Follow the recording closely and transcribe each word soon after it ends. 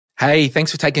Hey, thanks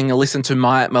for taking a listen to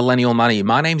My Millennial Money.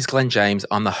 My name is Glenn James.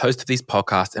 I'm the host of this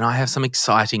podcast, and I have some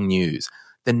exciting news.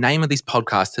 The name of this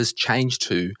podcast has changed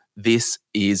to This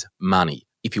Is Money.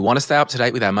 If you want to stay up to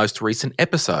date with our most recent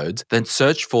episodes, then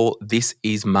search for This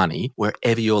Is Money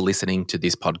wherever you're listening to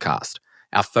this podcast.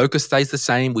 Our focus stays the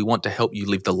same. We want to help you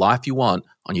live the life you want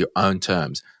on your own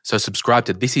terms. So subscribe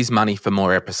to This Is Money for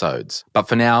more episodes. But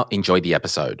for now, enjoy the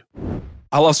episode.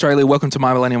 Hello, Australia. Welcome to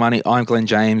My Millennial Money. I'm Glenn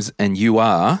James and you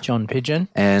are? John Pigeon.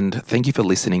 And thank you for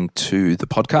listening to the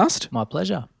podcast. My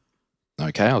pleasure.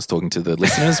 Okay, I was talking to the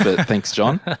listeners, but thanks,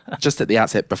 John. Just at the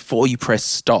outset, before you press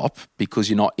stop, because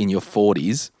you're not in your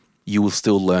 40s, you will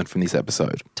still learn from this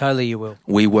episode. Totally you will.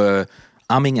 We were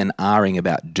umming and ahhing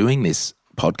about doing this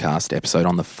podcast episode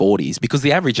on the 40s because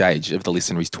the average age of the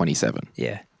listener is 27.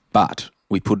 Yeah. But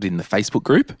we put it in the Facebook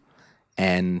group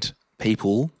and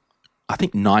people, I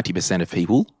think 90% of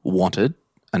people wanted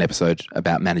an episode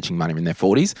about managing money in their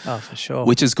 40s. Oh, for sure.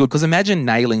 Which is good because imagine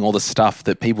nailing all the stuff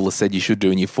that people have said you should do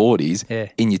in your 40s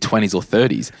in your 20s or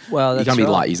 30s. Well, that's you're going to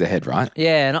be right. light years ahead, right?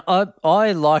 Yeah, and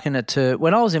I liken it to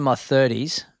when I was in my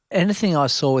 30s, anything I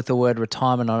saw with the word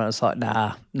retirement on it, it's like,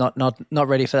 nah, not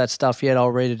ready for that stuff yet. I'll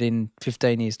read it in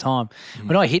 15 years' time.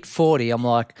 When I hit 40, I'm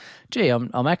like, gee, I'm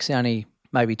actually only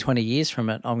maybe 20 years from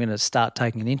it. I'm going to start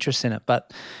taking an interest in it.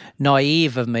 But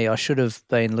naive of me, I should have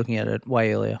been looking at it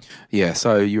way earlier. Yeah,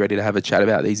 so you ready to have a chat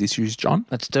about these issues, John?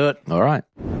 Let's do it. All right.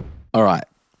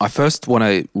 I first want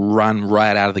to run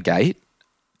right out of the gate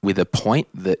with a point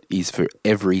that is for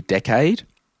every decade.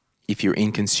 If you're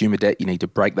in consumer debt, you need to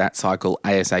break that cycle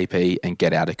ASAP and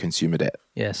get out of consumer debt.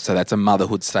 Yes. So that's a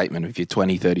motherhood statement if you're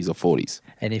 20s, 30s or 40s.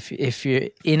 And if you're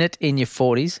in it in your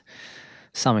 40s,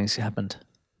 something's happened.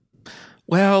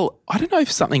 Well, I don't know if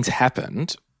something's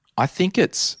happened. I think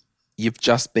it's you've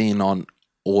just been on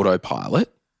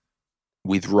autopilot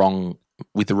with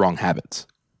the wrong habits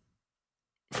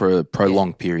for a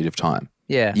prolonged period of time.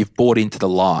 Yeah. You've bought into the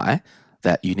lie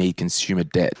that you need consumer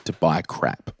debt to buy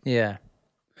crap. Yeah.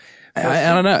 I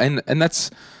don't know, and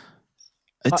that's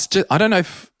just I don't know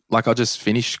if I'll just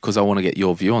finish because I want to get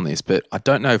your view on this, but I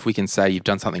don't know if we can say you've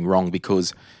done something wrong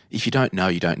because if you don't know,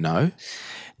 you don't know.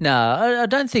 No, I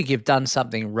don't think you've done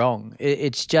something wrong.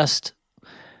 It's just,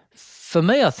 for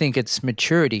me, I think it's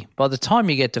maturity. By the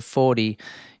time you get to 40,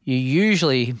 you're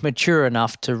usually mature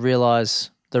enough to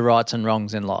realise the rights and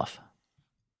wrongs in life.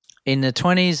 In the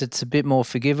 20s, it's a bit more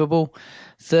forgivable.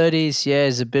 30s, yeah,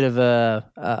 is a bit of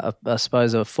I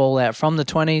suppose, a fallout from the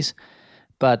 20s.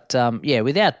 But,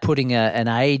 without putting an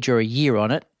age or a year on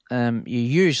it, you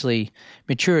usually,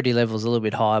 maturity level's a little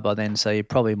bit higher by then, so you're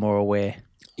probably more aware.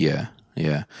 Yeah.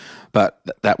 Yeah, but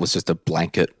that was just a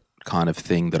blanket kind of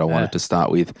thing that I wanted to start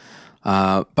with.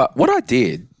 But what I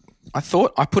did, I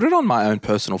thought I put it on my own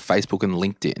personal Facebook and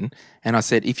LinkedIn, and I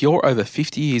said, if you're over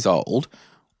 50 years old,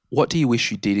 what do you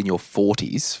wish you did in your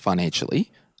 40s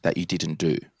financially that you didn't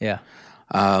do? Yeah.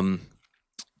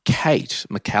 Kate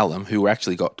McCallum, who we're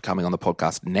actually got coming on the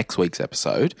podcast next week's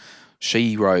episode,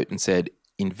 she wrote and said,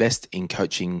 invest in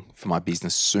coaching for my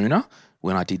business sooner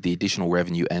when I did the additional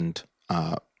revenue and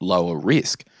lower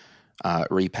risk,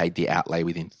 repaid the outlay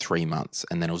within 3 months,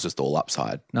 and then it was just all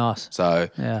upside. Nice. So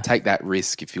take that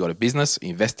risk if you've got a business,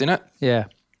 invest in it. Yeah.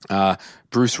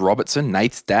 Bruce Robertson,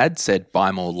 Nate's dad, said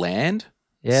buy more land.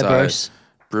 Yeah, so Bruce.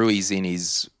 Brewy's in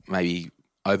his maybe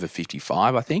over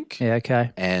 55, I think. Yeah,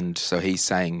 okay. And so he's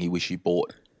saying he wish he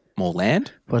bought more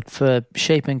land. What, for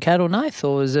sheep and cattle, Nath,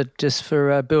 or is it just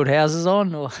for build houses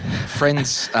on? Or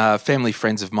Family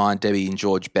friends of mine, Debbie and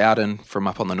George Bowden from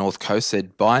up on the North Coast,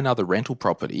 said buy another rental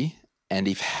property and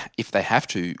if they have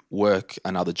to, work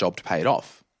another job to pay it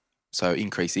off. So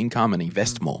increase income and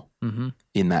invest more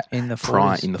in that in the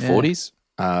 40s.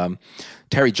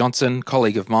 Terry Johnson,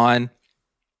 colleague of mine,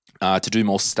 to do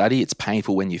more study. It's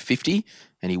painful when you're 50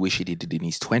 and he wish he did it in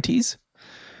his 20s.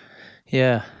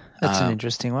 Yeah. That's an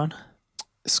interesting one.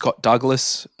 Scott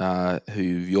Douglas, who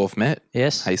you've met.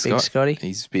 Yes, hey, Scott. Big Scotty.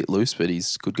 He's a bit loose, but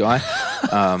he's a good guy.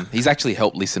 He's actually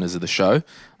helped listeners of the show.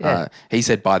 Yeah. He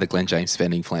said buy the Glenn James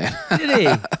spending plan. Did he?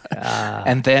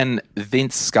 And then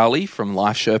Vince Scully from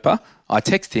Life Sherpa. I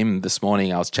texted him this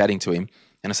morning. I was chatting to him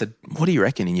and I said, what do you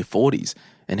reckon in your 40s?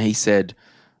 And he said,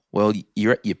 well,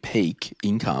 you're at your peak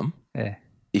income. Yeah.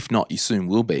 If not, you soon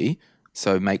will be.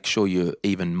 So make sure you're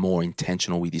even more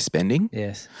intentional with your spending.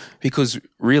 Yes. Because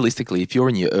realistically, if you're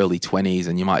in your early 20s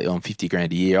and you might earn 50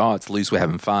 grand a year, it's loose, we're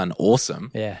having fun,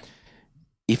 awesome. Yeah.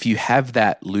 If you have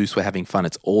that loose, we're having fun,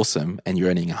 it's awesome, and you're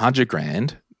earning 100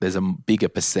 grand, there's a bigger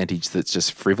percentage that's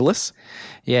just frivolous.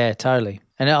 Yeah, totally.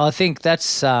 And I think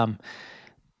that's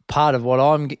part of what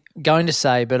I'm going to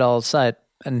say, but I'll say it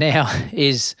now,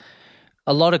 is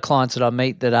a lot of clients that I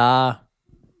meet that are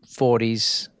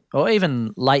 40s or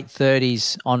even late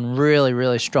 30s on really,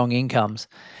 really strong incomes,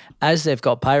 as they've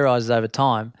got pay rises over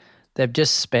time, they've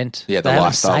just spent, the they haven't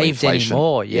lifestyle saved inflation.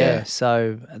 anymore. Yeah.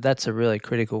 So that's a really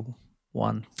critical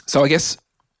one. So I guess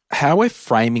how we're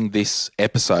framing this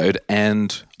episode,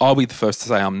 and I'll be the first to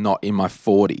say I'm not in my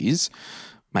 40s,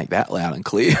 make that loud and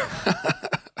clear.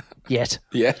 Yet.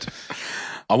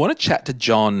 I want to chat to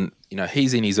John. You know,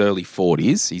 he's in his early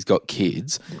 40s. He's got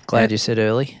kids. Glad you said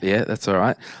early. Yeah, that's all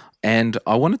right. And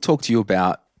I want to talk to you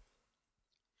about,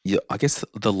 I guess,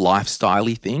 the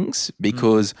lifestyle-y things,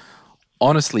 because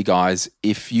honestly, guys,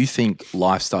 if you think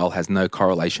lifestyle has no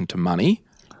correlation to money,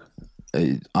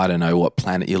 I don't know what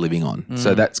planet you're living on.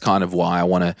 So that's kind of why I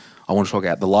want to talk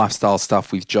about the lifestyle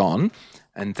stuff with John,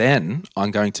 and then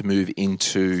I'm going to move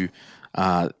into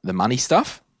the money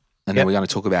stuff, and then we're going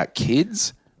to talk about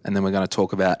kids, and then we're going to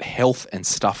talk about health and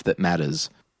stuff that matters.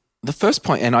 The first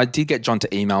point, and I did get John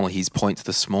to email his points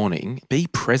this morning, be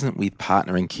present with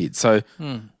partner and kids. So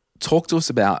talk to us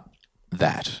about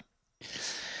that.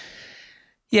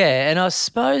 Yeah, and I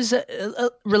suppose it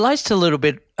relates to a little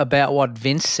bit about what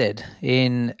Vince said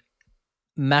in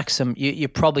Maxim. You're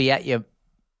probably at your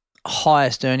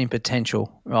highest earning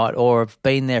potential, right, or have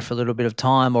been there for a little bit of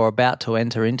time or about to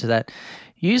enter into that.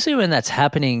 Usually when that's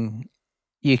happening,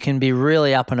 you can be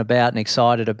really up and about and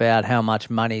excited about how much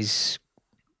money's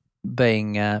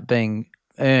being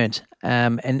earned.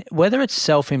 And whether it's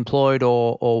self-employed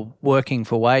or working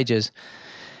for wages,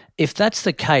 if that's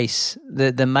the case,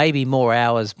 there may be more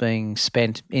hours being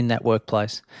spent in that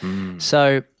workplace.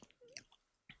 So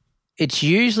it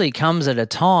usually comes at a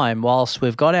time, whilst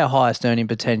we've got our highest earning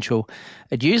potential,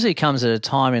 it usually comes at a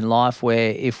time in life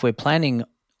where if we're planning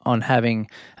on having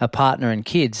a partner and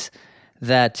kids,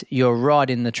 that you're right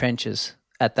in the trenches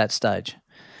at that stage,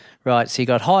 right? So you've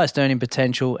got highest earning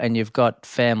potential and you've got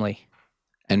family.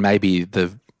 And maybe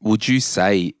would you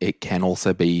say it can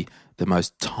also be the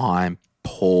most time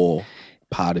poor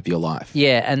part of your life?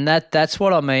 Yeah, and that's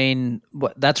what I mean.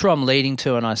 That's where I'm leading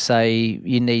to, and I say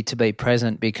you need to be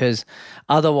present, because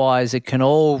otherwise it can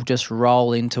all just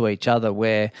roll into each other,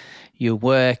 where you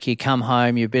work, you come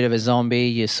home, you're a bit of a zombie,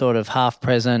 you're sort of half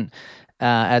present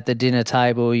at the dinner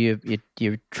table, you're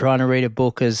trying to read a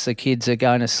book as the kids are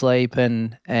going to sleep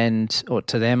or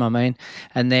to them, I mean,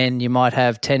 and then you might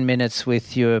have 10 minutes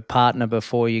with your partner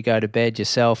before you go to bed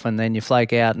yourself, and then you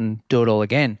flake out and do it all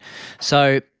again.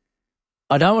 So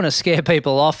I don't want to scare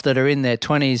people off that are in their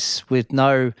 20s with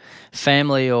no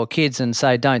family or kids and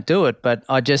say don't do it, but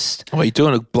I just... Oh, you're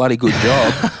doing a bloody good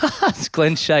job.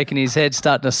 Glenn's shaking his head,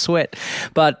 starting to sweat.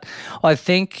 But I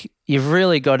think you've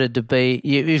really got to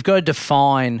you've got to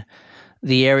define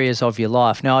the areas of your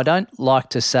life. Now, I don't like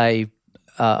to say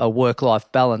a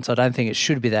work-life balance. I don't think it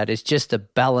should be that. It's just a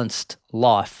balanced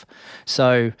life.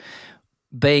 So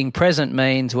being present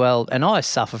means, well, and I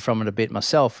suffer from it a bit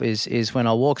myself, is when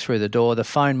I walk through the door, the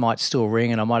phone might still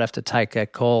ring and I might have to take a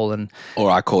call.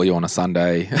 Or I call you on a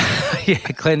Sunday.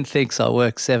 Yeah, Glenn thinks I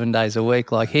work 7 days a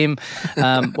week like him.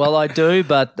 Well, I do,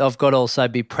 but I've got to also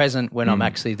be present when I'm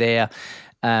actually there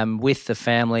with the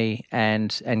family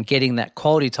and getting that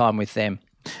quality time with them.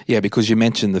 Yeah, because you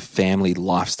mentioned the family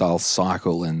lifestyle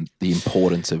cycle and the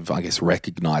importance of, I guess,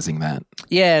 recognizing that.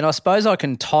 Yeah, and I suppose I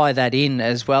can tie that in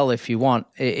as well if you want,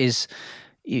 is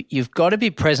you've got to be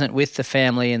present with the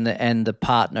family and the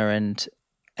partner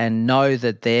and know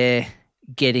that they're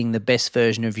getting the best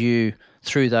version of you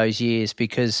through those years,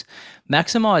 because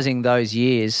maximizing those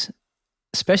years,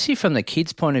 especially from the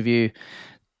kids' point of view,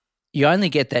 you only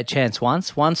get that chance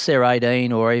once. Once they're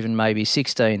 18 or even maybe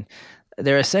 16,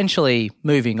 they're essentially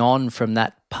moving on from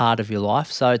that part of your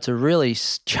life. So it's a really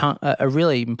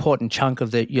important chunk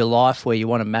of your life where you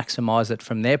want to maximize it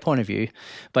from their point of view.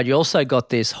 But you also got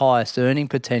this highest earning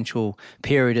potential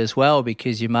period as well,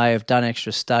 because you may have done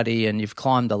extra study and you've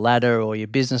climbed the ladder or your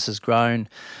business has grown.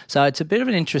 So it's a bit of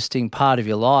an interesting part of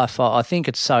your life. I think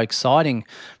it's so exciting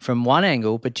from one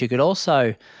angle, but you could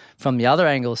also, from the other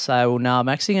angle, say, well, no, I'm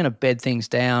actually going to bed things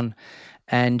down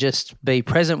and just be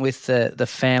present with the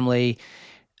family.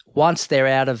 Once they're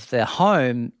out of their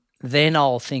home, then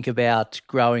I'll think about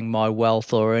growing my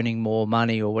wealth or earning more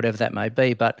money or whatever that may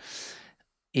be. But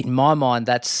in my mind,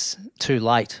 that's too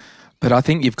late. But I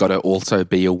think you've got to also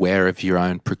be aware of your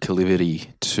own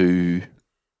proclivity to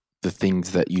the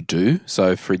things that you do.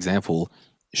 So, for example,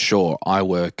 sure, I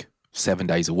work 7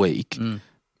 days a week.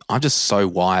 I'm just so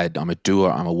wired. I'm a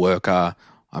doer. I'm a worker.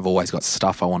 I've always got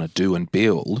stuff I want to do and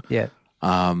build. Yeah.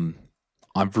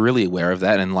 I'm really aware of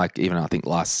that. And like even I think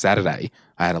last Saturday,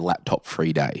 I had a laptop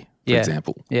free day, for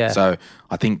example. Yeah. So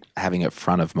I think having it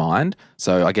front of mind.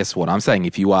 So I guess what I'm saying,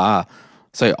 if you are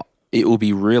So it will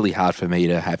be really hard for me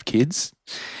to have kids.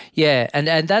 Yeah,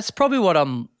 and that's probably what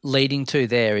I'm leading to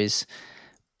there is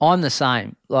I'm the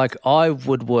same. Like I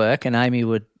would work, and Amy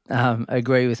would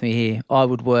agree with me here, I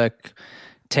would work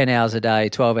 10 hours a day,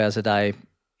 12 hours a day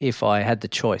if I had the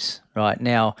choice, right?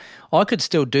 Now, I could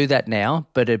still do that now,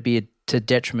 but it'd be to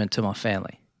detriment to my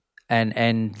family.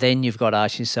 And then you've got to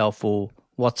ask yourself, well,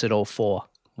 what's it all for?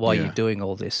 Why are you doing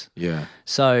all this? Yeah.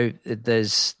 So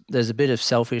there's a bit of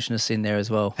selfishness in there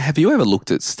as well. Have you ever looked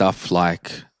at stuff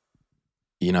like,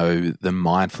 the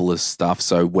mindfulness stuff?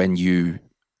 So when you've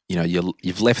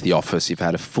left the office, you've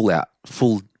had a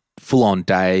full on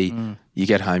day, you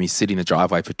get home, you sit in the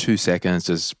driveway for 2 seconds,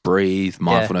 just breathe,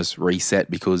 mindfulness, reset,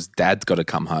 because dad's got to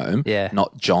come home,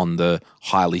 not John, the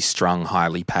highly strung,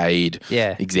 highly paid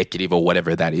executive or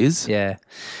whatever that is. Yeah.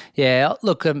 Yeah.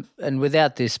 Look, and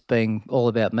without this being all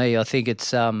about me, I think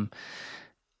it's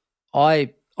I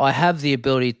have the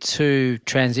ability to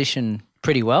transition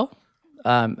pretty well.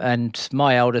 And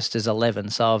my eldest is 11,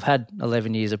 so I've had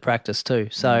 11 years of practice too.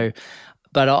 So,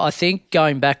 but I think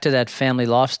going back to that family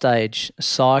life stage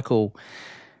cycle,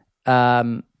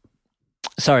 family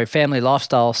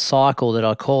lifestyle cycle that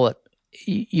I call it,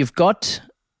 you've got,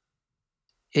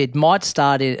 it might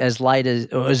start as late as,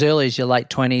 or as early as your late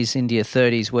 20s into your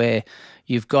 30s, where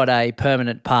you've got a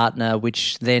permanent partner,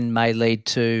 which then may lead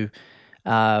to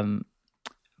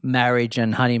marriage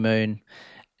and honeymoon.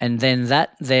 And then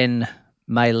that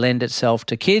may lend itself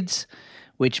to kids,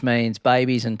 which means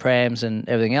babies and prams and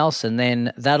everything else. And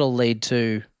then that'll lead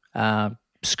to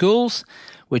schools,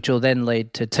 which will then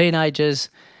lead to teenagers.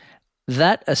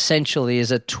 That essentially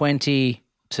is a 20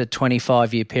 to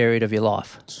 25-year period of your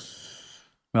life,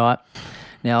 right?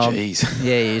 Now, Jeez.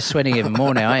 Yeah, you're sweating even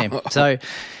more now, I am. So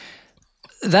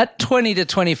that 20 to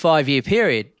 25-year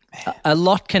period, a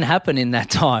lot can happen in that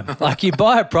time. Like you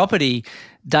buy a property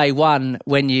day one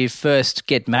when you first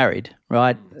get married,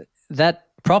 right? That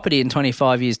property in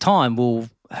 25 years' time will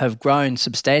have grown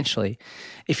substantially.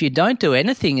 If you don't do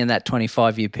anything in that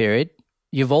 25-year period,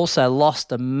 you've also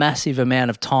lost a massive amount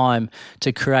of time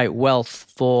to create wealth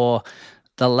for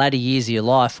the latter years of your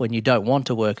life when you don't want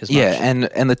to work as much. Yeah,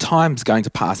 and the time's going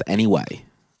to pass anyway.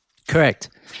 Correct.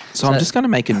 So I'm just going to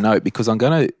make a note, because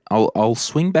I'll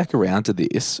swing back around to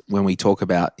this when we talk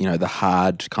about, the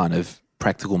hard kind of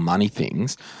practical money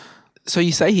things. So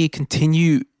you say here,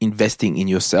 continue investing in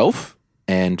yourself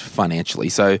and financially.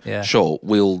 So sure,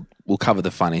 we'll cover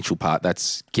the financial part.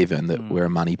 That's given that we're a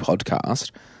money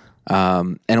podcast.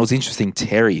 And it was interesting,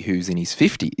 Terry, who's in his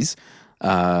 50s,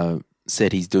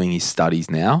 said he's doing his studies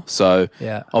now. So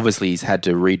obviously he's had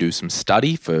to redo some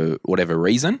study for whatever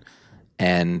reason.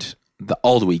 And the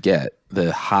older we get,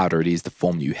 the harder it is to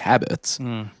form new habits.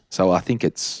 So I think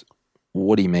it's,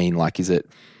 what do you mean? Like, is it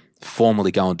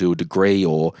formally go and do a degree,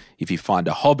 or if you find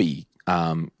a hobby,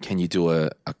 can you do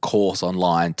a course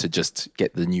online to just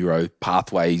get the neuro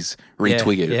pathways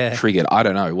triggered? I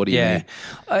don't know. What do you mean?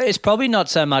 It's probably not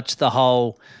so much the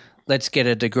whole let's get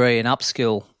a degree and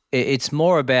upskill. It's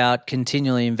more about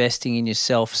continually investing in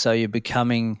yourself, so you're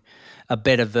becoming a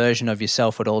better version of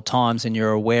yourself at all times, and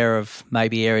you're aware of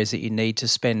maybe areas that you need to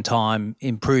spend time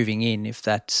improving in, if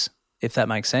that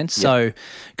makes sense. So,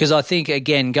 because I think,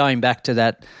 again, going back to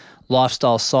that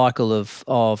lifestyle cycle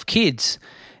of kids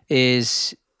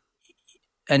is,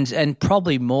 and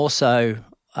probably more so,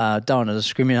 don't want to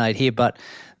discriminate here, but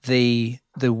the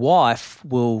wife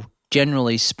will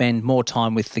generally spend more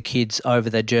time with the kids over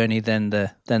their journey than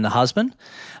the husband,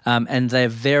 and they're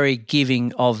very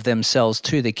giving of themselves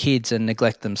to the kids and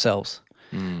neglect themselves.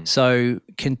 So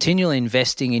continually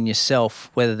investing in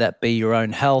yourself, whether that be your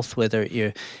own health, whether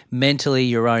you're mentally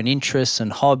your own interests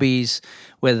and hobbies,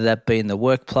 whether that be in the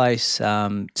workplace,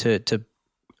 to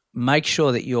make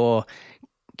sure that you're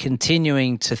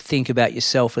continuing to think about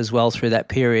yourself as well through that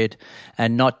period,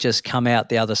 and not just come out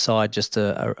the other side just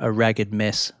a ragged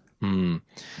mess. And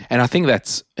I think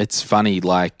it's funny,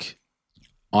 like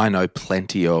I know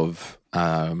plenty of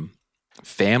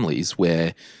families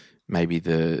where maybe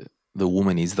the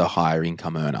woman is the higher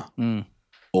income earner,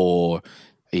 or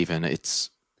even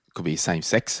could be a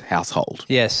same-sex household.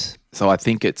 Yes. So I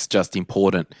think it's just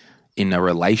important in a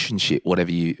relationship,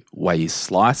 whatever way you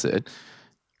slice it,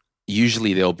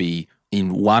 usually there'll be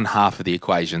in one half of the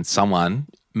equation someone,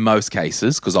 most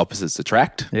cases, because opposites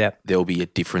attract, there'll be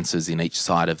differences in each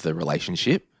side of the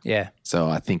relationship. Yeah. So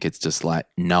I think it's just like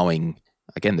knowing,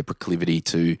 again, the proclivity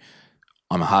to,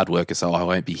 I'm a hard worker, so I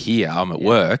won't be here. I'm at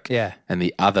work. Yeah. And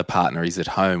the other partner is at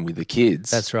home with the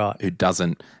kids. That's right. Who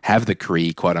doesn't have the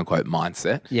career, quote unquote,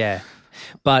 mindset. Yeah.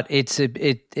 But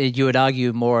you would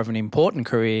argue more of an important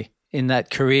career in that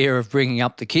career of bringing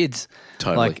up the kids.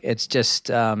 Totally. Like it's just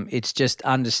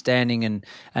understanding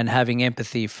and having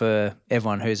empathy for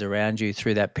everyone who's around you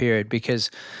through that period. Because,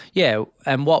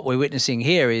 and what we're witnessing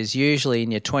here is usually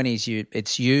in your 20s,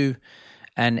 it's you.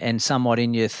 And somewhat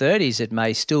in your 30s, it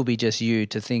may still be just you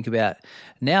to think about.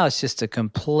 Now it's just a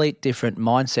complete different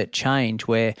mindset change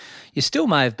where you still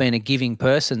may have been a giving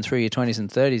person through your 20s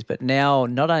and 30s, but now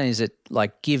not only is it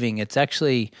like giving, it's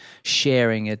actually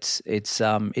sharing. It's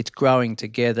growing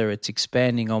together. It's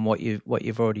expanding on what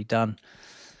you've already done.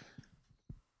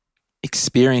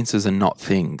 Experiences are not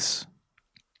things.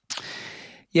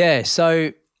 Yeah.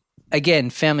 So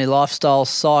again, family lifestyle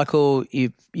cycle.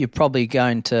 You're probably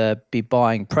going to be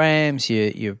buying prams.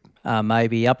 You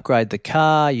maybe upgrade the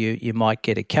car. You might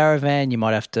get a caravan. You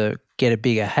might have to get a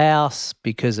bigger house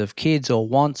because of kids or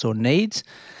wants or needs.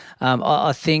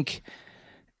 I think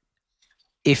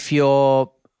if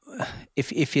you're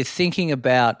thinking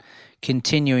about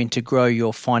continuing to grow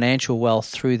your financial wealth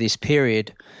through this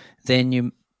period,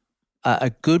 then a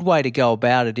good way to go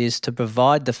about it is to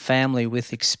provide the family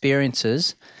with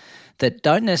experiences that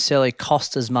don't necessarily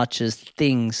cost as much as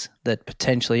things that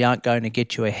potentially aren't going to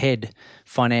get you ahead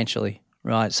financially,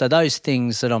 right? So those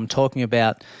things that I'm talking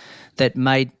about that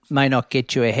may not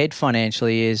get you ahead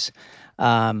financially is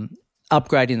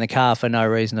upgrading the car for no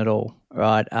reason at all,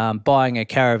 right? Buying a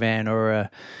caravan or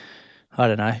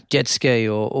jet ski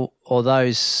or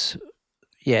those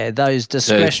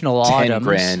discretional items.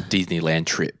 $10,000 Disneyland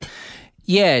trip.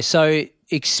 Yeah, so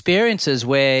experiences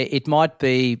where it might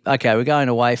be, okay, we're going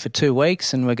away for 2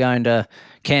 weeks and we're going to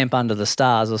camp under the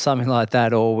stars or something like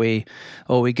that, or we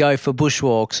go for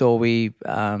bushwalks, or we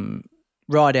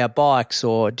ride our bikes,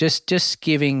 or just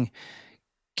giving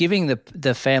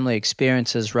the family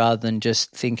experiences rather than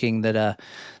just thinking that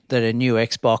a new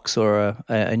Xbox or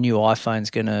a new iPhone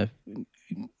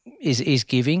is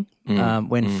giving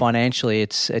when financially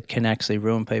it can actually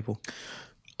ruin people.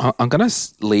 I'm going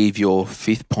to leave your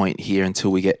fifth point here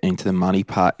until we get into the money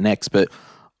part next, but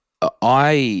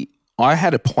I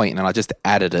had a point and I just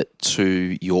added it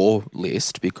to your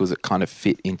list because it kind of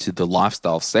fit into the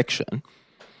lifestyle section.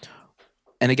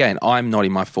 And again, I'm not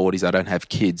in my 40s. I don't have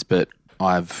kids, but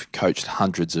I've coached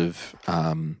hundreds of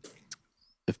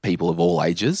people of all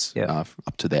ages,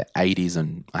 up to their 80s,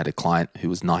 and I had a client who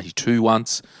was 92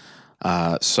 once.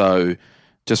 So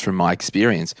just from my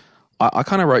experience, I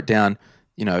kind of wrote down,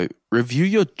 review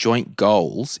your joint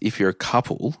goals if you're a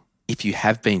couple, if you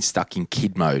have been stuck in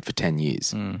kid mode for 10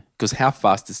 years. Because how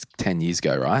fast does 10 years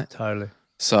go, right? Totally.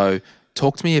 So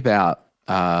talk to me about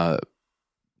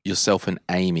yourself and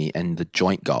Amy and the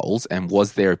joint goals, and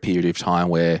was there a period of time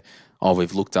where,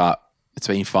 we've looked up, it's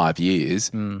been 5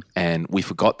 years and we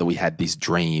forgot that we had this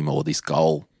dream or this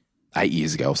goal 8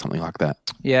 years ago or something like that?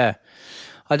 Yeah.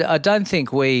 I don't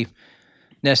think we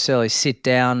necessarily sit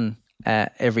down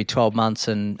every 12 months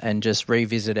and just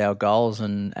revisit our goals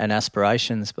and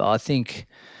aspirations. But I think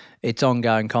it's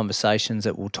ongoing conversations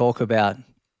that we'll talk about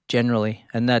generally.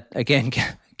 And that, again,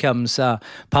 comes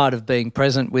part of being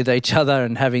present with each other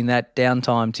and having that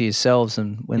downtime to yourselves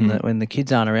and when the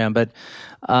kids aren't around. But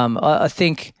I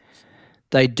think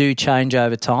they do change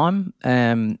over time,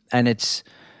 and it's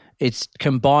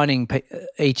combining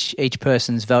each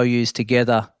person's values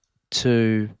together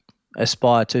to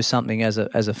aspire to something as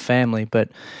a family. But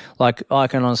like I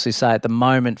can honestly say, at the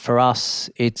moment for us,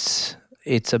 it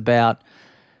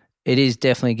is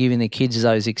definitely giving the kids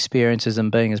those experiences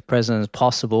and being as present as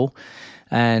possible,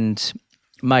 and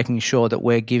making sure that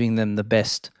we're giving them the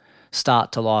best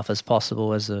start to life as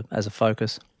possible as a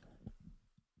focus.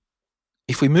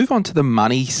 If we move on to the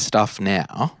money stuff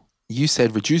now, you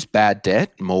said reduce bad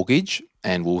debt, mortgage,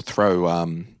 and we'll throw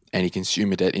any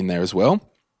consumer debt in there as well.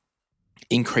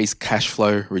 Increase cash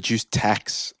flow, reduce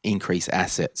tax, increase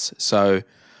assets. So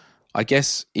I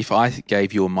guess if I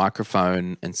gave you a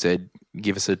microphone and said,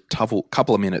 give us a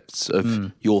couple of minutes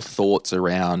of your thoughts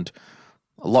around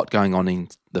a lot going on in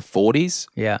the 40s.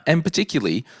 Yeah. And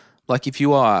particularly, like if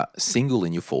you are single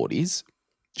in your 40s,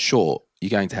 sure, you're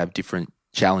going to have different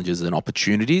challenges and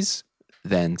opportunities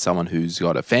than someone who's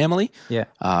got a family. Yeah.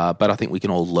 But I think we can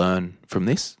all learn from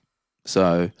this.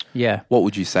 So what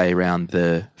would you say around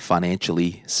the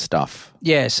financially stuff?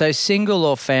 Yeah, so single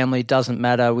or family doesn't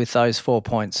matter with those 4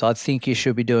 points. I think you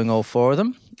should be doing all four of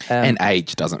them. And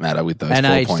age doesn't matter with those 4 points.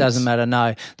 And age doesn't matter,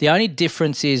 no. The only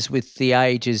difference is with the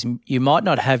age is you might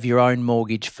not have your own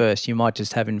mortgage first. You might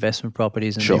just have investment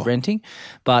properties and be renting.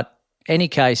 But any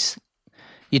case,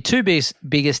 your two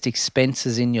biggest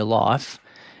expenses in your life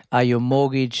are your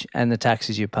mortgage and the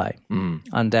taxes you pay,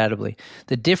 undoubtedly.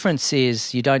 The difference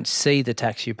is you don't see the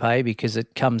tax you pay because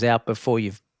it comes out before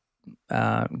you've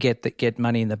get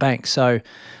money in the bank. So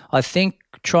I think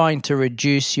trying to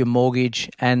reduce your mortgage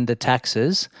and the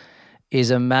taxes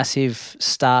is a massive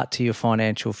start to your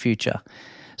financial future.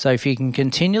 So if you can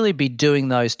continually be doing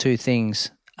those two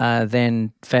things,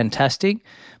 then fantastic.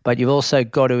 But you've also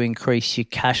got to increase your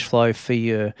cash flow for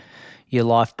your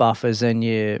life buffers and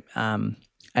your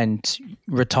and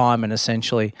retirement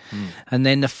essentially. And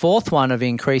then the fourth one of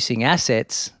increasing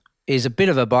assets is a bit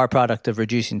of a byproduct of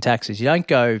reducing taxes. You don't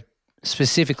go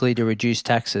specifically to reduce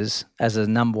taxes as a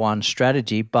number one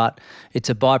strategy, but it's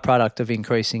a byproduct of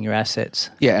increasing your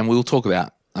assets. Yeah, and we'll talk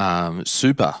about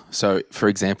super. So, for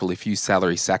example, if you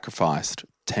salary sacrificed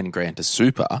 10 grand to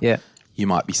super, you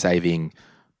might be saving,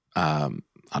 I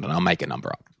don't know, I'll make a number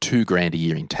up, 2 grand a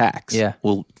year in tax. Yeah.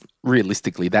 Well,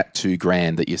 realistically, that 2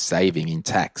 grand that you're saving in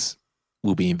tax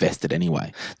will be invested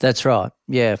anyway. That's right.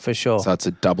 Yeah, for sure. So it's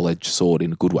a double-edged sword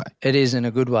in a good way. It is in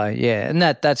a good way, yeah. And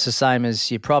that's the same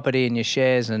as your property and your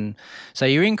shares. And so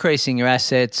you're increasing your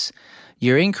assets,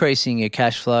 you're increasing your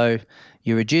cash flow,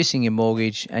 you're reducing your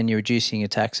mortgage, and you're reducing your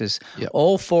taxes. Yep.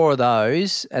 All four of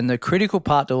those, and the critical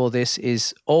part to all this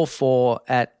is all four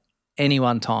at any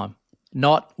one time,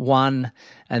 not one,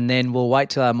 and then we'll wait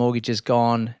till our mortgage is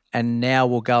gone and now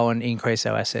we'll go and increase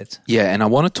our assets. Yeah, and I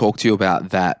want to talk to you about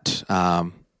that.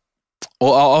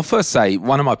 I'll first say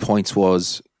one of my points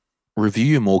was review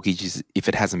your mortgages if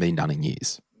it hasn't been done in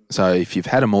years. So if you've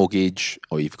had a mortgage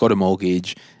or you've got a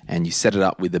mortgage and you set it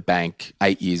up with the bank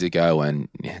 8 years ago and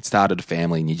started a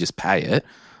family and you just pay it,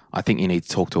 I think you need to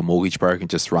talk to a mortgage broker and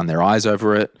just run their eyes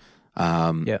over it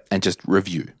and just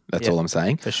review. That's all I'm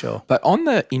saying. For sure. But on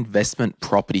the investment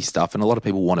property stuff, and a lot of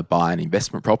people want to buy an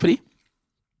investment property,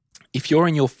 if you're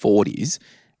in your 40s,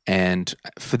 and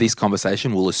for this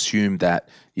conversation, we'll assume that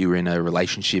you're in a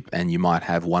relationship and you might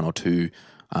have 1 or 2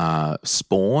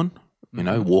 spawn,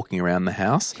 walking around the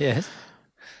house. Yes.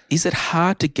 Is it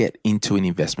hard to get into an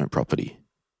investment property?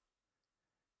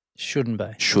 Shouldn't be.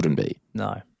 Shouldn't be.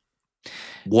 No.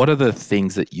 What are the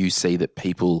things that you see that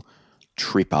people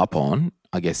trip up on,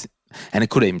 I guess? And it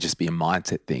could even just be a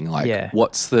mindset thing. Like,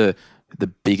 what's the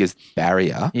biggest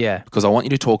barrier? Yeah. Because I want you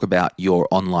to talk about your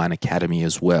online academy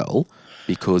as well,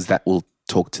 because that will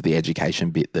talk to the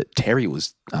education bit that Terry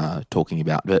was talking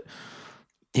about. But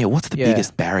yeah, what's the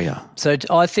biggest barrier? So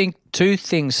I think 2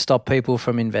 things stop people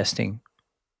from investing,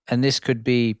 and this could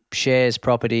be shares,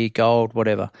 property, gold,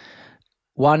 whatever.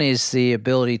 One is the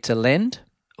ability to lend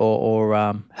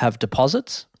or have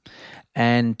deposits,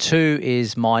 and 2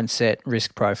 is mindset,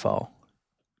 risk profile.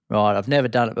 Right, I've never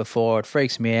done it before. It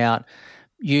freaks me out,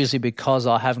 usually because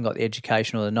I haven't got the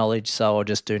education or the knowledge, so I'll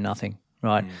just do nothing.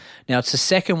 Right. Now, it's the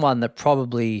second one that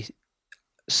probably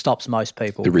stops most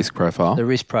people. The risk profile. The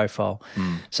risk profile.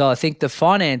 So I think the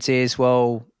finance is,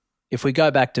 well, if we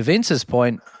go back to Vince's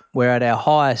point, we're at our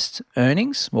highest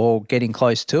earnings or getting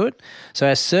close to it. So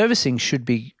our servicing should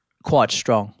be quite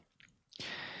strong.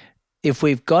 If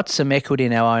we've got some equity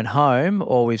in our own home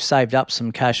or we've saved up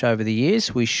some cash over the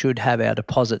years, we should have our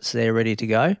deposits there ready to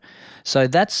go. So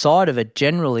that side of it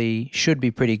generally should be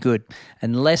pretty good,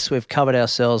 unless we've covered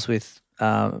ourselves with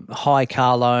high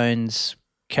car loans,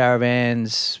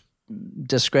 caravans,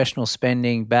 discretional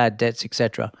spending, bad debts,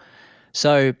 etc.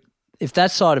 So if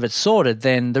that side of it's sorted,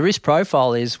 then the risk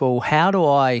profile is, well,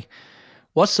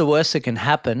 what's the worst that can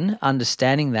happen,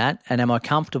 understanding that, and am I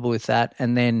comfortable with that,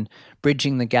 and then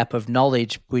bridging the gap of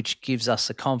knowledge, which gives us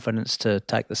the confidence to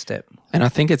take the step. And I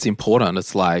think it's important.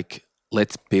 It's like,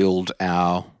 let's build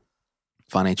our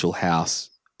financial house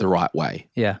the right way.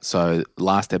 Yeah. So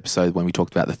last episode when we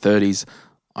talked about the 30s,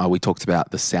 we talked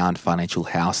about the sound financial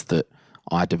house that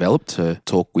I developed to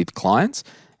talk with clients.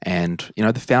 And,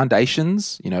 the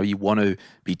foundations, you want to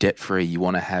be debt-free, you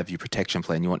want to have your protection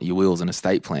plan, you want your wills and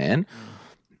estate plan.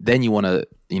 Then you want to,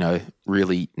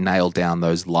 really nail down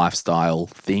those lifestyle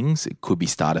things. It could be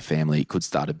start a family, it could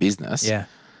start a business. Yeah.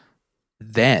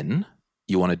 Then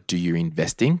you want to do your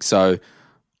investing. So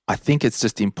I think it's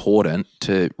just important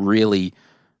to really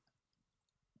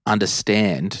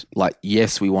understand, like,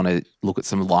 yes, we want to look at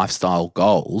some lifestyle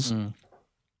goals,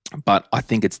 but I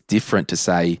think it's different to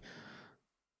say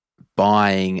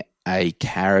buying a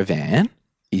caravan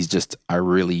is just a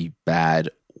really bad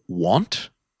want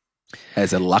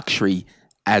as a luxury,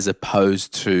 as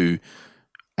opposed to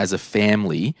as a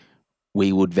family,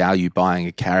 we would value buying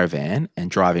a caravan and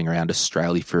driving around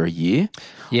Australia for a year.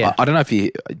 Yeah. I don't know if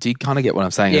do you kind of get what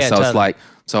I'm saying? Yeah, so totally. It's like,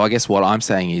 so I guess what I'm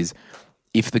saying is,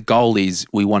 if the goal is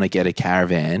we want to get a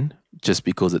caravan just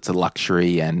because it's a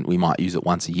luxury and we might use it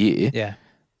once a year,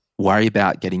 worry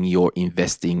about getting your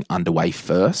investing underway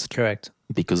first. Correct.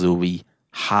 Because it will be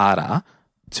harder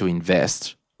to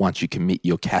invest once you commit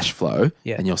your cash flow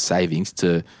Yeah. and your savings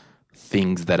to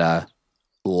things that are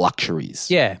luxuries.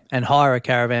 Yeah, and hire a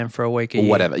caravan for a week Or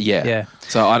whatever. Yeah. Yeah.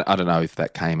 So I don't know if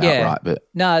that came out right, but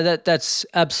No, that's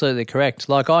absolutely correct.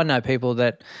 Like I know people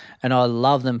that, and I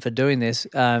love them for doing this.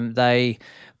 They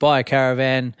buy a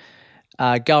caravan,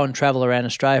 go and travel around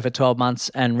Australia for 12 months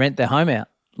and rent their home out.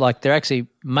 Like they're actually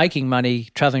making money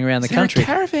traveling around the country. Is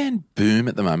there a caravan boom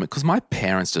at the moment? Because my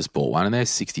parents just bought one and they're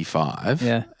 65.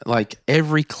 Yeah. Like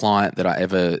every client that I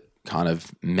ever kind of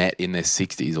met in their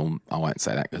 60s, or I won't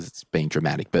say that because it's being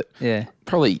dramatic, but Yeah.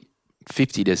 probably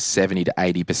 50 to 70 to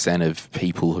 80% of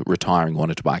people retiring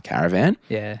wanted to buy a caravan.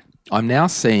 Yeah. I'm now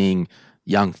seeing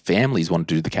young families want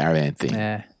to do the caravan thing.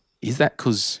 Yeah. Is that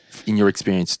because, in your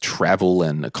experience, travel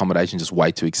and accommodation is just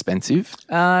way too expensive?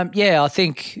 Yeah, I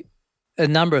think a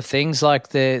number of things like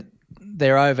they're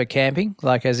over camping,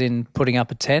 like as in putting up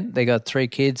a tent. They got 3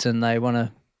 kids and they want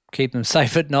to keep them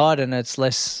safe at night, and it's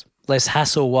less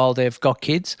hassle while they've got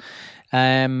kids.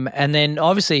 And then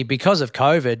obviously because of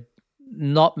COVID,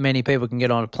 not many people can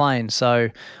get on a plane, so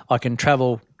I can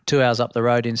travel 2 hours up the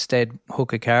road instead,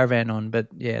 hook a caravan on. But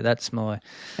yeah, that's my.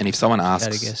 And if someone guess.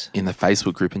 asks in the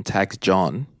Facebook group and tags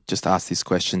John, just ask this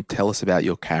question: tell us about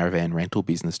your caravan rental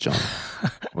business, John.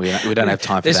 we don't have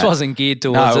time for This that. wasn't geared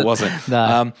towards No, it. it wasn't.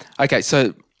 No. Okay,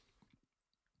 so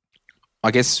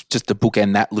I guess just to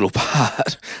bookend that little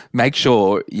part, make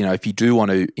sure, if you do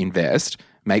want to invest,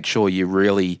 make sure you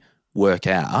really work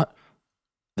out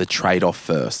the trade-off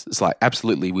first. It's like,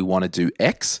 absolutely, we want to do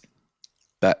X,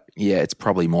 but yeah, it's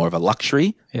probably more of a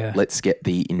luxury. Yeah. Let's get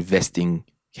the investing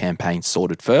campaign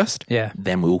sorted first. Yeah.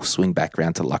 Then we'll swing back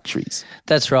around to luxuries.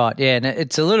 That's right. Yeah, and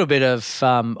it's a little bit of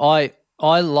I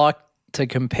like to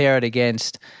compare it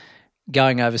against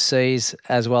going overseas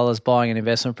as well as buying an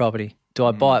investment property. Do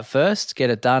I buy it first, get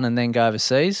it done, and then go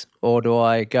overseas, or do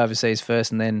I go overseas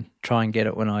first and then try and get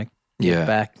it when I get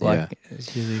back?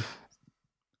 It's usually.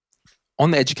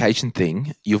 On the education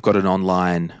thing, you've got an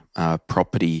online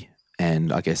property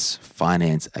and I guess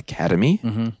finance academy.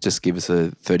 Mm-hmm. Just give us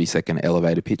a 30-second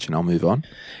elevator pitch and I'll move on.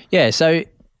 Yeah, so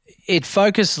it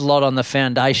focuses a lot on the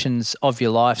foundations of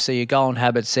your life. So your goal and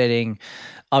habit setting,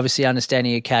 obviously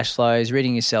understanding your cash flows,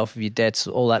 ridding yourself of your debts,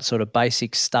 all that sort of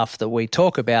basic stuff that we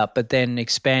talk about, but then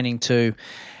expanding to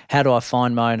how do I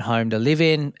find my own home to live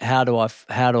in? How do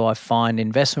I find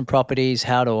investment properties?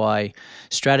 How do I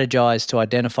strategize to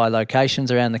identify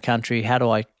locations around the country? How do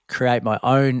I create my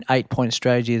own 8-point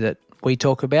strategy that we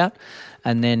talk about?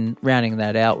 And then rounding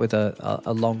that out with a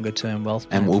longer term wealth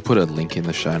plan. And we'll put a link in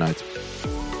the show notes.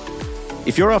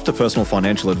 If you're after personal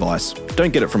financial advice,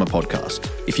 don't get it from a podcast.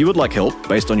 If you would like help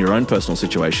based on your own personal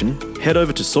situation, head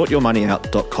over to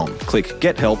sortyourmoneyout.com. Click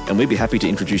Get Help and we'd be happy to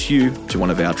introduce you to one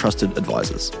of our trusted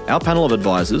advisors. Our panel of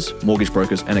advisors, mortgage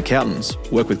brokers and accountants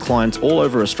work with clients all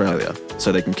over Australia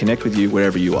so they can connect with you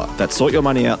wherever you are. That's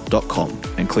sortyourmoneyout.com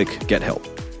and click Get Help.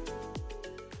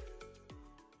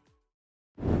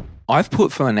 I've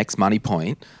put for my next money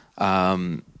point,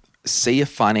 see a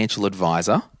financial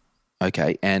advisor.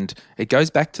 Okay, and it goes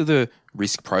back to the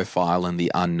risk profile and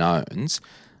the unknowns,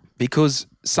 because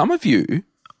some of you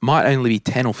might only be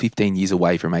 10 or 15 years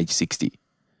away from age 60.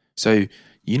 So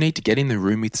you need to get in the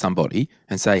room with somebody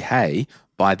and say, hey,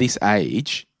 by this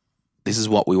age, this is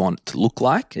what we want it to look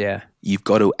like. Yeah. You've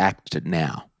got to act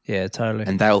now. Yeah, totally.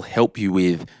 And they'll help you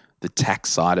with the tax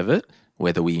side of it,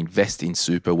 whether we invest in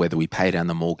super, whether we pay down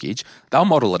the mortgage. They'll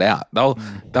model it out.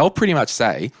 They'll pretty much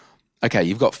say, okay,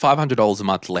 you've got $500 a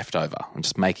month left over. I'm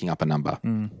just making up a number.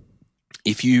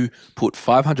 If you put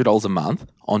 $500 a month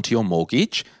onto your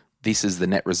mortgage, this is the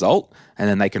net result. And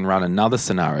then they can run another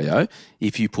scenario.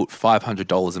 If you put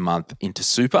 $500 a month into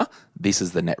super, this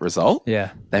is the net result.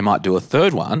 Yeah. They might do a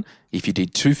third one. If you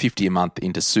did $250 a month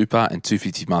into super and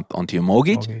 $250 a month onto your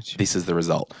mortgage, this is the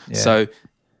result. Yeah. So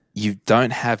you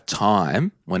don't have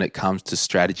time when it comes to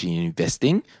strategy and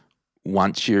investing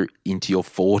once you're into your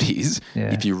 40s,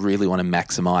 if you really want to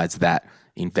maximize that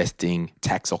investing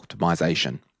tax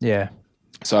optimization. Yeah.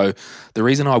 So the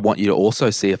reason I want you to also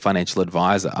see a financial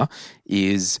advisor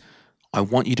is I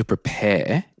want you to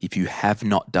prepare, if you have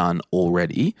not done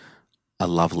already, a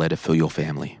love letter for your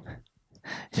family.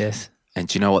 Yes. And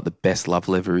do you know what the best love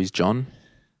letter is, John?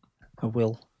 A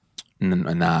will.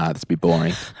 Nah, that's a bit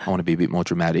boring. I want to be a bit more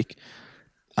dramatic.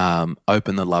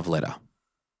 Open the love letter.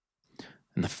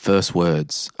 And the first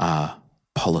words are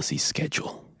policy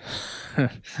schedule.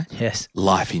 Yes.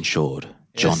 Life insured,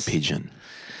 John Pigeon.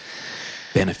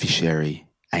 Beneficiary,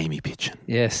 Amy Pigeon.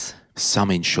 Yes.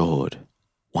 Sum insured,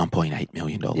 $1.8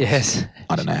 million. Yes.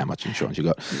 I don't know how much insurance you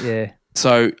got. Yeah.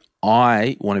 So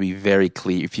I want to be very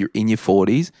clear. If you're in your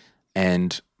 40s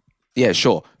and, yeah,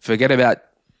 sure, forget about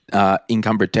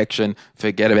income protection.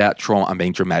 Forget about trauma. I'm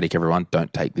being dramatic, everyone.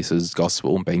 Don't take this as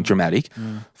gospel. I'm being dramatic.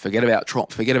 Forget about trauma.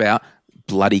 Forget about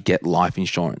bloody get life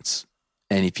insurance.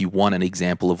 And if you want an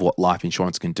example of what life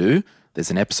insurance can do,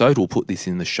 there's an episode. We'll put this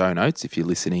in the show notes if you're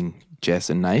listening, Jess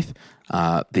and Nath.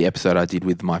 The episode I did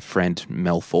with my friend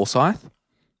Mel Forsyth.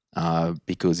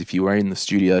 Because if you were in the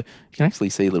studio, you can actually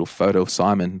see a little photo of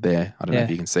Simon there. I don't know if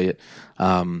you can see it.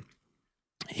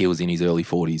 He was in his early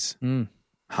 40s,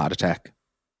 heart attack,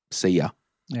 see ya.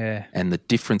 Yeah. And the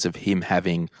difference of him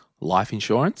having life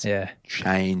insurance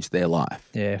changed their life.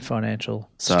 Yeah, financial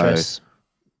So stress.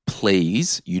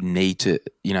 please, you need to,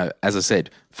 as I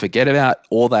said, forget about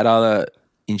all that other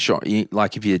insurance.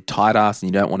 Like if you're tight ass and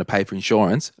you don't want to pay for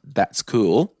insurance, that's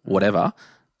cool, whatever.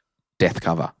 Death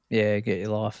cover. Yeah, get your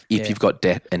life. If you've got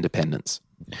debt and dependents.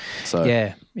 So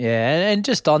Yeah. And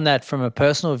just on that, from a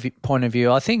personal point of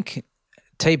view, I think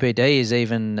TPD is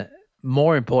even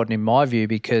more important in my view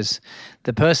because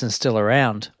the person's still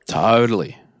around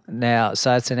totally. now.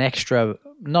 So it's an extra,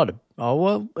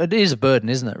 it is a burden,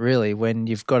 isn't it, really, when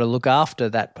you've got to look after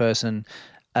that person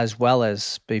as well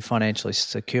as be financially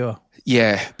secure.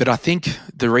 Yeah, but I think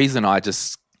the reason I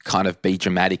just kind of be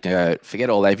dramatic, forget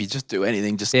all that, if you just do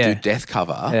anything, just do death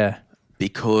cover. Yeah.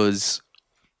 Because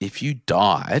if you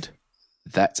died,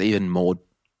 that's even more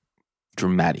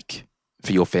dramatic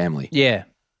for your family. Yeah,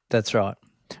 that's right.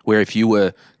 Where if you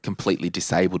were completely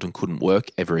disabled and couldn't work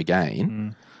ever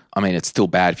again, I mean, it's still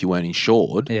bad if you weren't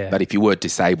insured, but if you were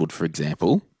disabled, for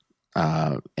example,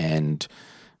 and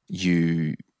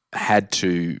you had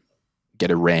to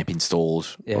get a ramp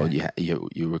installed or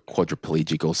you were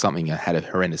quadriplegic or something, had a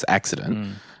horrendous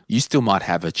accident, you still might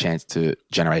have a chance to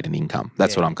generate an income.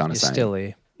 That's what I'm kind of saying. Still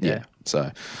here. Yeah.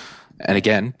 So, and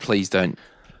again, please don't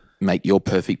make your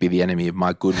perfect be the enemy of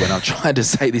my good when I'm trying to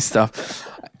say this stuff.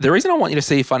 The reason I want you to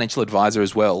see a financial advisor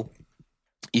as well,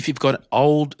 if you've got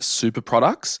old super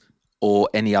products or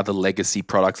any other legacy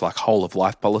products like whole of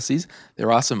life policies,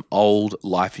 there are some old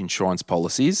life insurance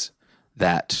policies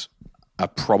that are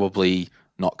probably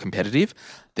not competitive.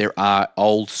 There are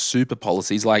old super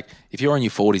policies, like if you're in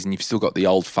your 40s and you've still got the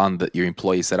old fund that your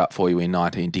employer set up for you in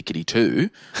 1992,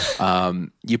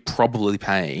 you're probably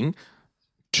paying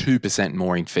 2%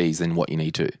 more in fees than what you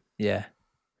need to. Yeah.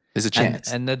 There's a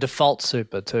chance. And the default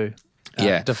super too.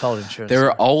 Default insurance.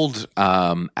 There are old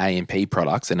AMP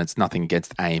products, and it's nothing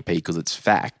against AMP because it's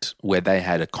fact, where they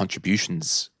had a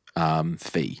contributions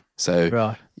fee.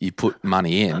 So you put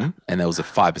money in and there was a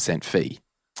 5% fee.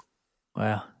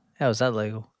 Wow. How is that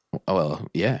legal? Oh, well,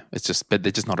 yeah. But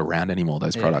they're just not around anymore,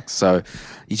 those products. So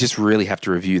you just really have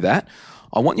to review that.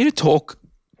 I want you to talk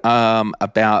I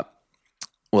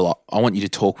want you to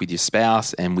talk with your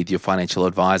spouse and with your financial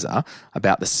advisor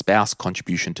about the spouse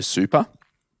contribution to super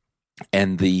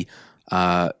and the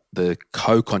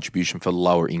co-contribution for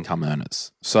lower income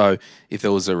earners. So if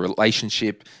there was a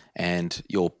relationship and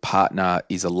your partner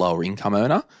is a lower income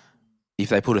earner, if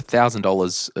they put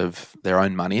 $1,000 of their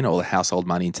own money in or the household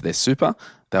money into their super,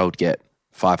 they would get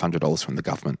 $500 from the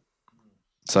government.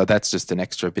 So that's just an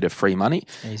extra bit of free money.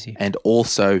 Easy. And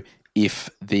also if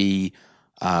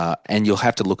and you'll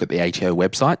have to look at the ATO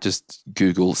website, just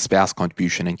Google spouse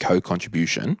contribution and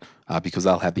co-contribution because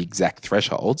they'll have the exact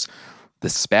thresholds. The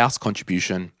spouse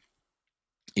contribution,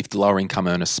 if the lower income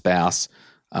earner spouse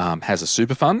has a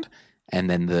super fund and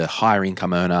then the higher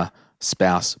income earner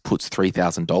spouse puts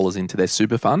 $3,000 into their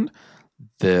super fund,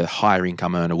 the higher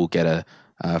income earner will get a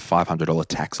 $500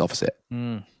 tax offset.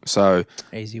 So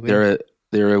easy win.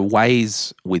 There are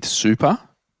ways with super,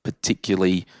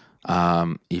 particularly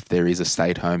if there is a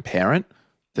stay-at-home parent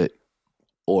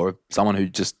or someone who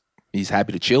just is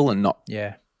happy to chill and not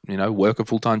work a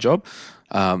full-time job,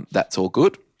 that's all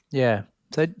good. Yeah.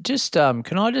 So just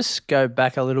can I just go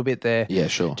back a little bit there? Yeah,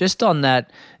 sure. Just on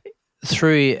that,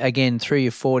 through your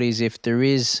 40s, if there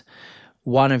is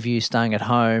one of you staying at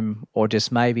home or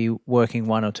just maybe working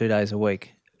 1 or 2 days a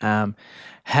week,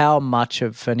 how much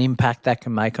of an impact that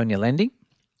can make on your lending?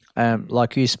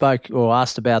 Like you spoke or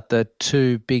asked about the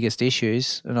two biggest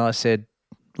issues, and I said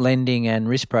lending and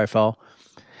risk profile.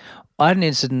 I had an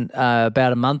incident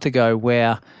about a month ago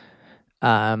where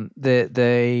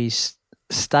the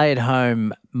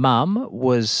stay-at-home mum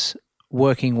was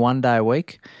working 1 day a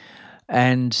week,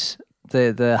 and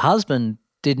the husband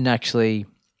didn't actually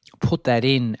put that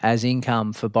in as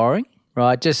income for borrowing,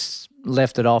 right? Just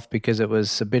left it off because it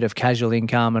was a bit of casual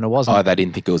income and it wasn't. Oh, they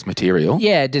didn't think it was material?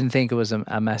 Yeah, didn't think it was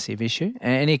a massive issue.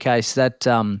 In any case, that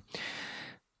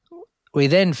we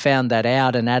then found that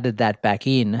out and added that back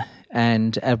in,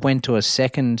 and it went to a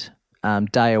second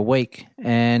day a week,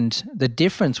 and the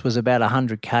difference was about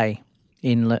 $100K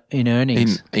in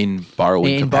earnings. In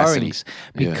borrowing capacity. Borrowings,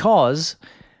 because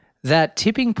that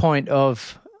tipping point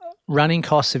of running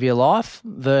costs of your life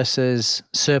versus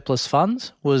surplus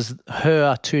funds was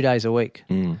her 2 days a week.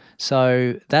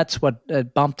 So that's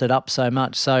what bumped it up so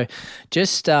much. So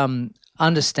just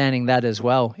understanding that as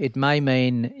well. It may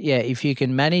mean, if you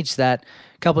can manage that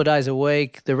a couple of days a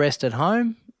week, the rest at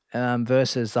home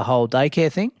versus the whole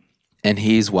daycare thing. And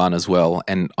here's one as well,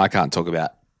 and I can't talk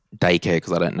about daycare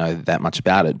because I don't know that much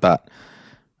about it, but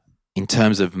in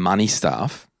terms of money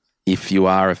stuff, if you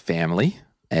are a family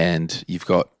and you've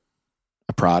got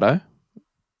a Prado,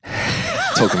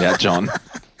 talking about John,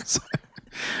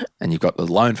 and you've got the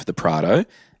loan for the Prado,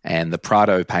 and the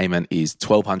Prado payment is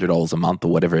 $1,200 a month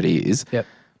or whatever it is,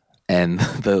 and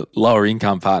the lower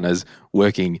income partner's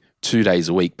working 2 days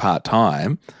a week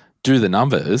part-time, do the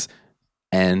numbers,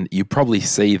 and you probably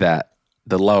see that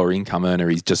the lower income earner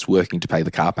is just working to pay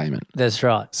the car payment. That's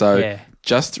right. So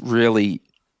just really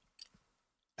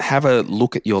have a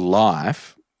look at your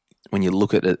life when you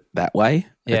look at it that way.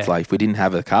 It's like, if we didn't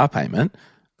have a car payment,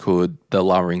 could the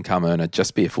lower income earner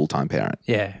just be a full-time parent?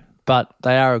 Yeah, but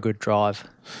they are a good drive.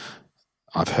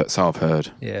 I've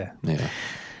heard. Yeah.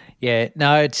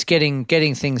 No, it's getting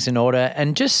things in order,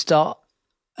 and just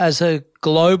as a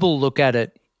global look at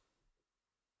it,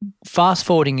 fast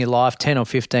forwarding your life 10 or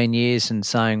 15 years and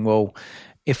saying, well,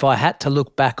 if I had to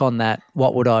look back on that,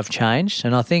 what would I have changed?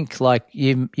 And I think, like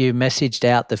you messaged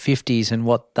out the 50s and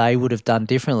what they would have done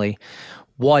differently.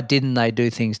 Why didn't they do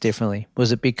things differently?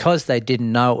 Was it because they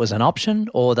didn't know it was an option,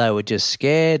 or they were just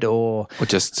scared, or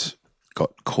just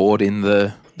got caught in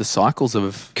the cycles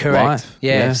of life?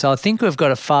 Yeah. So I think we've got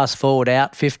to fast forward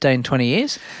out 15, 20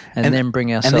 years and then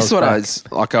bring ourselves back. And this is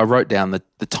what I wrote down,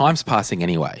 the time's passing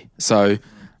anyway. So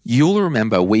you'll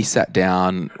remember we sat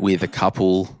down with a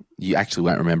couple. You actually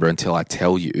won't remember until I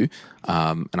tell you,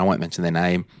 and I won't mention their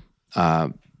name.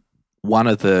 One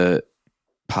of the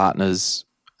partners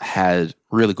had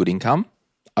really good income,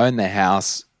 owned their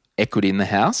house, equity in the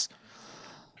house.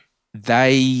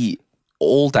 They,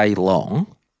 all day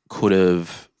long, could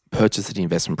have purchased an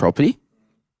investment property,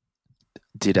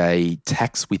 did a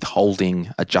tax withholding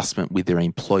adjustment with their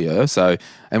employer. So,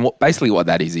 and basically what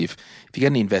that is, if you get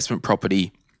an investment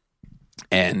property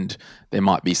and there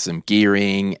might be some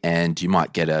gearing and you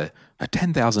might get a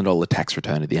 $10,000 tax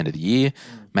return at the end of the year,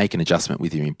 make an adjustment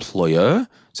with your employer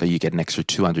so you get an extra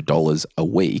 $200 a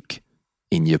week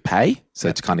in your pay, so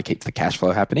to kind of keep the cash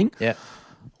flow happening. Yeah.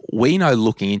 We know,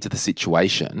 looking into the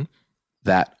situation,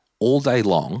 that all day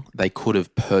long they could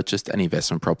have purchased an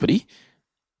investment property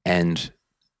and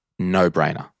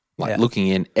no-brainer. Looking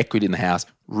in, equity in the house,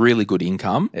 really good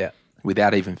income,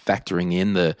 without even factoring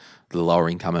in the lower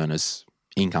income earners'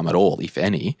 income at all, if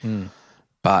any.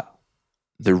 But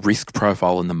the risk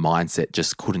profile and the mindset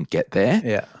just couldn't get there.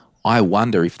 Yeah. I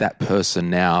wonder if that person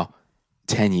now,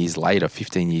 10 years later,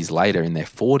 15 years later, in their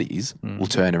 40s, will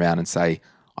turn around and say,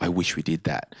 I wish we did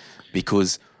that.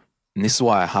 Because, and this is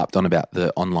why I harped on about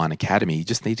the online academy, you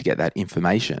just need to get that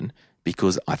information,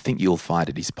 because I think you'll find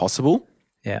it is possible.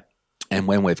 Yeah. And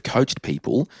when we've coached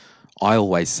people, I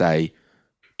always say,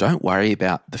 don't worry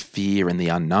about the fear and the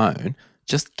unknown,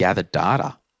 just gather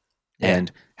data. Yeah.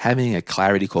 And having a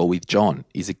clarity call with John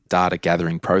is a data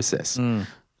gathering process.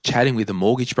 Chatting with a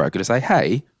mortgage broker to say,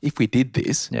 hey, if we did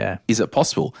this, is it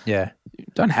possible? Yeah. You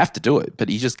don't have to do it, but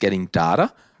you're just getting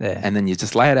data, and then you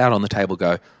just lay it out on the table,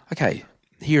 go, okay,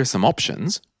 here are some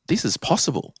options. This is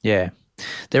possible. Yeah.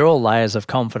 They're all layers of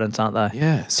confidence, aren't they?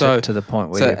 Yeah. So to the point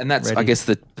where and that's, ready. I guess,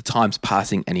 the time's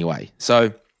passing anyway.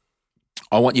 So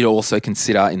I want you to also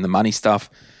consider, in the money stuff,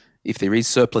 if there is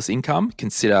surplus income,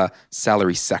 consider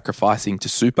salary sacrificing to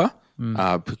super,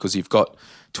 because you've got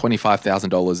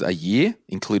 $25,000 a year,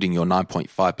 including your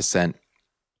 9.5%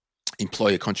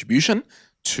 employer contribution,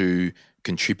 to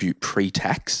contribute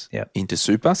pre-tax into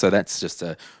super. So that's just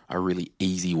a really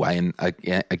easy way. And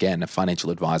again, a financial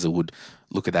advisor would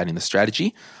look at that in the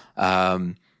strategy.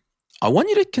 I want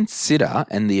you to consider,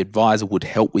 and the advisor would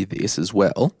help with this as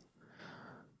well,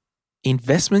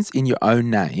 investments in your own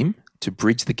name to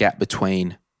bridge the gap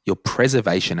between your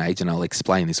preservation age, and I'll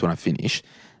explain this when I finish,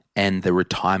 and the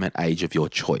retirement age of your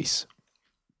choice.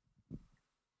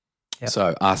 Yep.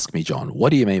 So ask me, John,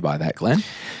 what do you mean by that, Glenn?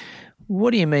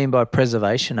 What do you mean by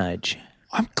preservation age?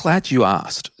 I'm glad you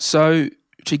asked. So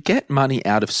to get money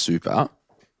out of super,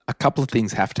 a couple of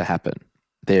things have to happen.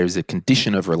 There's a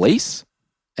condition of release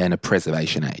and a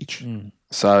preservation age.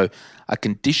 So a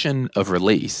condition of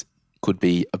release could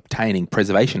be obtaining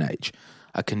preservation age.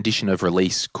 A condition of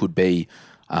release could be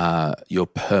you're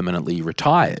permanently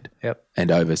retired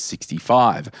and over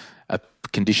 65. A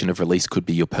condition of release could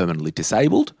be you're permanently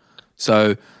disabled.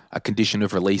 So a condition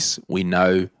of release we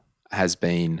know has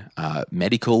been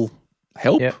medical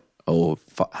help Yep. or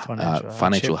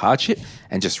financial hardship.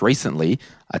 And just recently,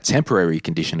 a temporary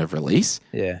condition of release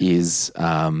Yeah. is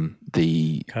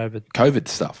the COVID. COVID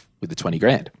stuff with the 20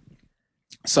 grand.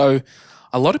 So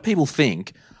a lot of people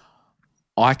think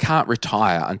I can't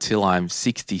retire until I'm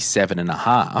 67 and a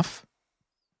half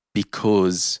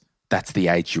because that's the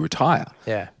age you retire.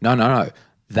 Yeah. No.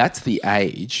 That's the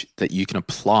age that you can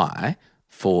apply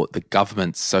for the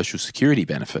government's social security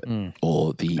benefit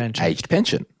or the Pension. aged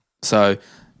pension. So,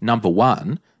 number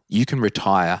one, you can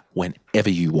retire whenever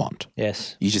you want.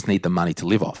 Yes. You just need the money to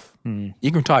live off. You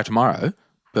can retire tomorrow,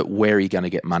 but where are you going to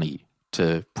get money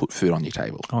to put food on your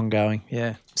table? Ongoing.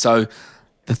 Yeah. So,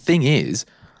 the thing is,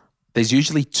 there's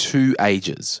usually two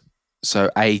ages. So,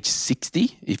 age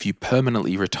 60, if you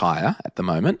permanently retire at the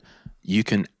moment, you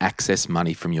can access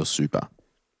money from your super.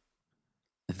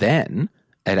 Then,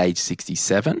 at age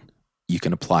 67, you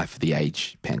can apply for the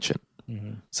age pension.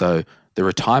 So, the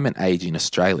retirement age in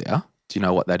Australia, do you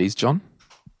know what that is, John?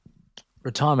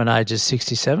 Retirement age is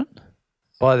 67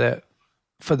 for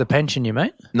the pension, you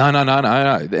mean? No.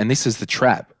 And this is the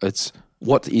trap. It's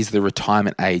what is the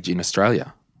retirement age in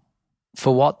Australia?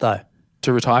 For what though?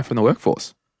 To retire from the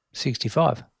workforce.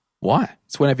 65, Why?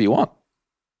 It's whenever you want.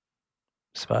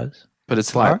 I suppose. But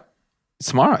it's Tomorrow? like, it's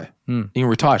tomorrow. You can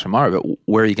retire tomorrow, but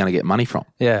where are you going to get money from?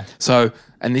 Yeah. So,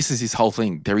 and this is this whole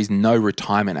thing. There is no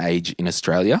retirement age in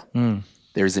Australia.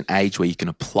 There is an age where you can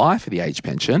apply for the age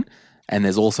pension, and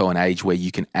there's also an age where you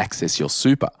can access your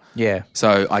super. Yeah.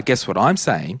 So I guess what I'm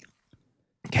saying,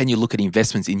 can you look at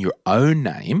investments in your own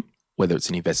name, whether it's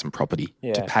an investment property, to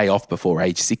Yeah. pay off before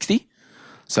age 60?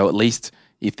 So at least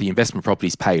if the investment property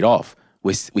is paid off,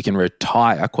 we can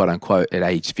retire, quote unquote, at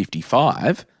age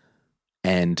 55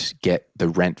 and get the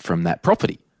rent from that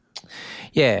property.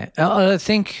 Yeah. I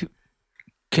think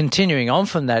continuing on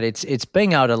from that, it's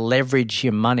being able to leverage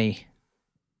your money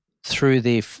through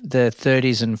the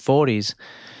 30s and 40s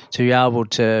to be able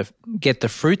to get the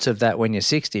fruits of that when you're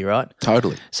 60, right?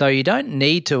 Totally. So you don't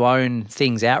need to own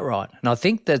things outright. And I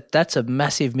think that that's a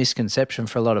massive misconception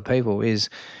for a lot of people is,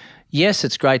 yes,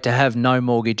 it's great to have no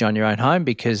mortgage on your own home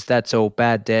because that's all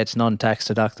bad debts, non-tax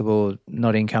deductible,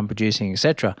 not income producing,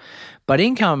 etc. But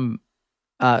investment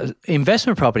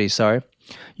properties,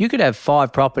 you could have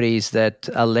 5 properties that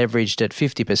are leveraged at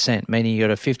 50%, meaning you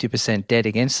got a 50% debt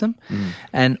against them,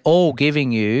 and all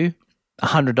giving you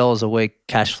 $100 a week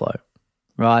cash flow,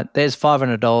 right? There's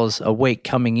 $500 a week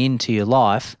coming into your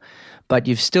life, but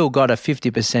you've still got a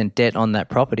 50% debt on that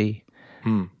property.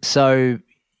 So,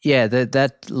 yeah,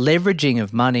 that leveraging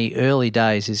of money early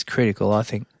days is critical, I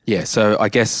think. Yeah, so I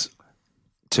guess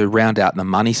to round out the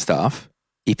money stuff,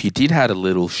 if you did have a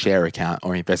little share account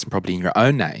or investment property in your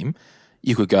own name,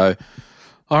 you could go,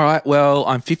 all right, well,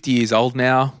 I'm 50 years old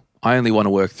now. I only want to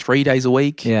work 3 days a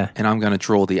week. Yeah. And I'm going to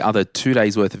draw the other 2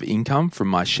 days worth of income from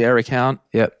my share account.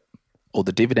 Yep. Or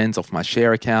the dividends off my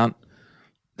share account.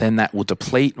 Then that will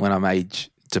deplete when I'm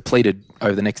depleted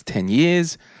over the next 10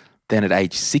 years. Then at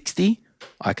age 60,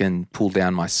 I can pull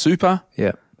down my super.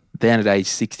 Yep. Then at age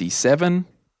 67,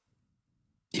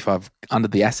 if I've under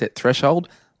the asset threshold,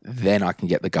 then I can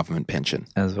get the government pension.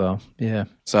 As well, yeah.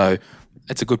 So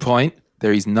it's a good point.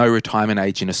 There is no retirement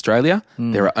age in Australia.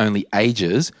 There are only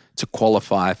ages to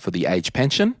qualify for the age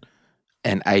pension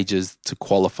and ages to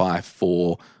qualify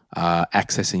for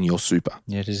accessing your super.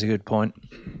 Yeah, it is a good point.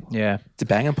 Yeah. It's a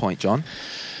banger point, John.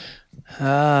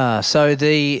 So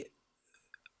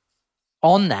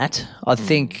on that, I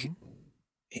think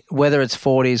whether it's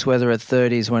 40s, whether it's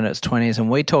 30s, when it's 20s, and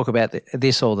we talk about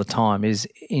this all the time, is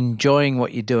enjoying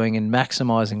what you're doing and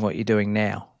maximizing what you're doing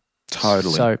now.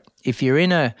 Totally. So if you're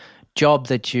in a job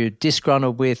that you're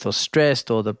disgruntled with or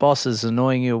stressed or the boss is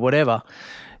annoying you or whatever,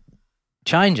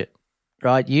 change it,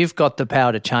 right? You've got the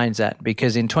power to change that,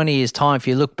 because in 20 years' time, if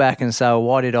you look back and say, well,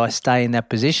 why did I stay in that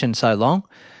position so long?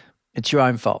 It's your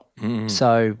own fault.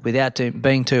 So without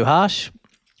being too harsh,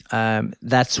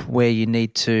 that's where you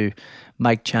need to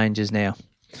make changes now.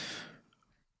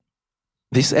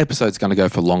 This episode's going to go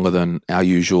for longer than our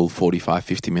usual 45,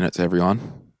 50 minutes,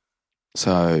 everyone.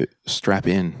 So strap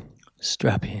in.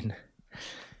 Strap in.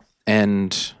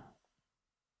 And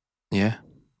yeah,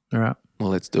 All right. well,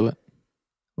 let's do it.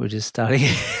 We're just starting.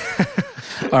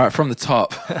 All right, from the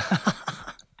top.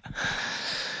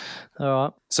 All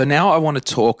right. So now I want to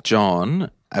talk, John,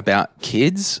 about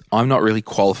kids. I'm not really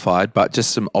qualified, but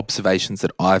just some observations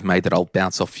that I've made that I'll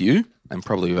bounce off you. And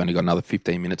probably we've only got another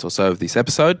 15 minutes or so of this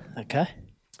episode. Okay.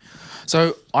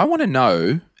 So I want to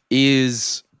know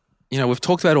is, we've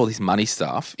talked about all this money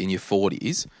stuff in your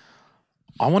 40s.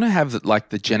 I want to have like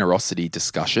the generosity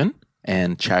discussion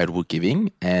and charitable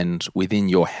giving? And within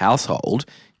your household,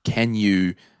 can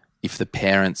you, if the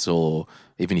parents or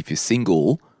even if you're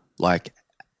single, like,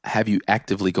 have you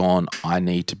actively gone, I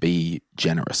need to be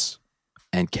generous?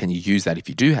 And can you use that if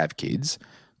you do have kids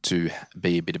to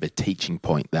be a bit of a teaching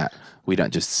point that we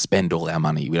don't just spend all our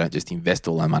money, we don't just invest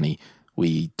all our money,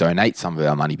 we donate some of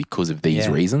our money because of these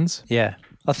reasons? Yeah,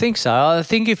 I think so. I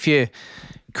think if you're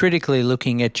critically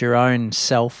looking at your own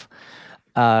self,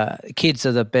 kids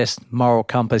are the best moral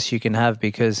compass you can have,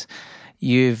 because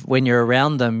when you're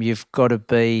around them, you've got to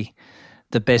be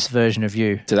the best version of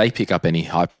you. Do they pick up any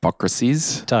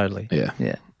hypocrisies? Totally.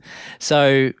 Yeah.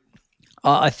 So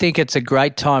I think it's a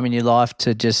great time in your life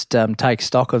to just take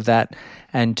stock of that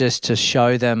and just to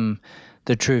show them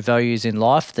the true values in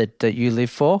life that you live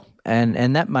for.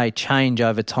 And that may change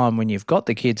over time when you've got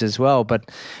the kids as well.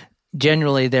 But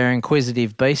generally they're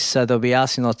inquisitive beasts, so they'll be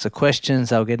asking lots of questions.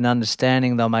 They'll get an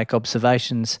understanding. They'll make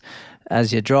observations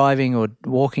as you're driving or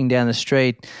walking down the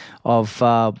street of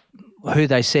who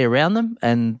they see around them.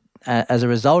 And as a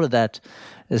result of that,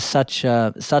 there's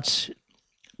such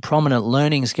prominent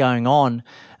learnings going on,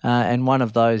 and one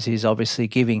of those is obviously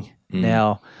giving.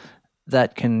 Now,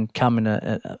 that can come in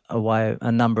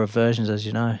a number of versions, as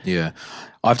you know. Yeah.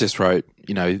 I've just wrote,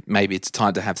 maybe it's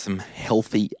time to have some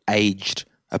healthy, aged,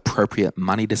 appropriate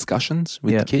money discussions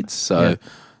with the kids. So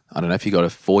I don't know, if you've got a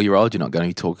 4-year-old, you're not going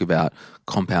to talk about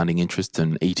compounding interest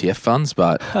and ETF funds,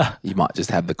 but you might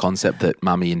just have the concept that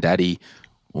mummy and daddy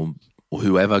or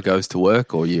whoever goes to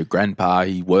work, or your grandpa,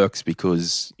 he works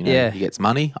because he gets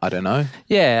money. I don't know.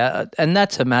 Yeah, and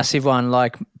that's a massive one.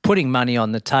 Like, putting money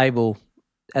on the table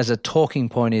as a talking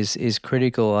point is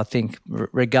critical, I think,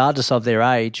 regardless of their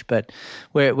age. But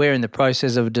we're in the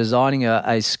process of designing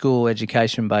a school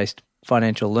education-based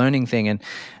financial learning thing. And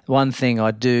one thing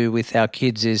I do with our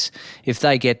kids is, if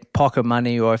they get pocket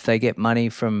money or if they get money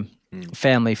from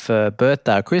family for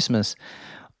birthday or Christmas,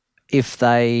 if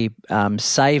they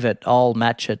save it, I'll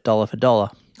match it dollar for dollar.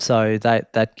 So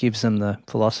that gives them the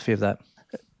philosophy of that.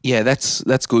 Yeah, that's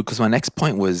good, because my next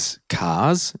point was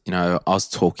cars. I was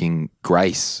talking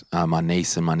Grace, my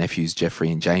niece, and my nephews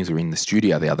Jeffrey and James were in the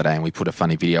studio the other day, and we put a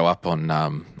funny video up on,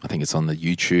 I think it's on the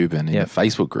YouTube and in the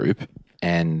Facebook group.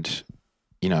 And,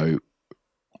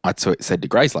 I said to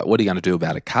Grace, like, what are you going to do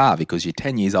about a car? Because you're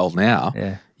 10 years old now.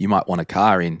 Yeah. You might want a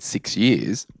car in 6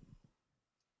 years.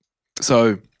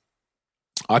 So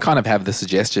I kind of have the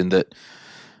suggestion that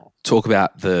talk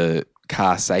about the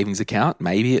car savings account,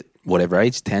 maybe at whatever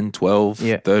age, 10, 12,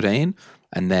 13,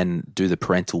 and then do the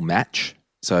parental match.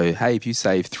 So, hey, if you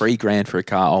save $3,000 for a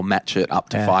car, I'll match it up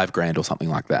to $5,000 or something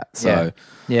like that. So,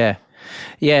 yeah.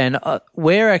 And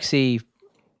we're actually,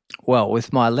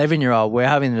 with my 11-year-old, we're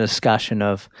having a discussion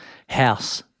of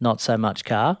house, not so much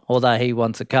car. Although he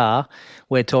wants a car,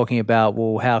 we're talking about,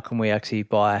 how can we actually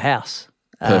buy a house?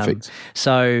 Perfect.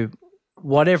 So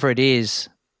whatever it is,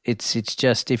 it's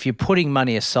just, if you're putting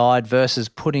money aside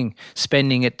versus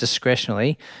spending it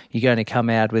discretionally, you're going to come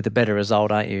out with a better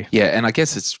result, aren't you? Yeah, and I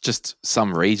guess it's just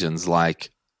some regions, like,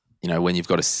 when you've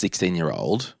got a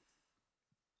 16-year-old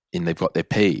and they've got their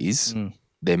Ps,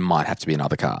 there might have to be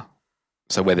another car.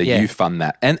 So whether you fund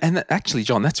that, and actually,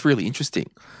 John, that's really interesting.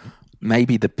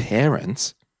 Maybe the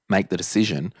parents make the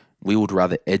decision, we would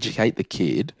rather educate the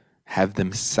kid, have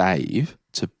them save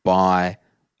to buy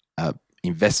a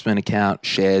investment account,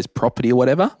 shares, property or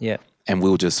whatever. Yeah. And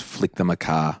we'll just flick them a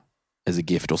car as a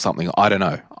gift or something. I don't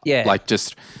know. Yeah. Like,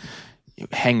 just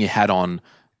hang your hat on.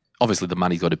 Obviously the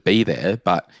money's got to be there,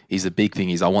 but the big thing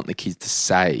is I want the kids to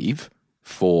save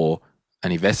for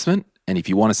an investment. And if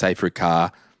you want to save for a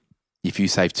car, if you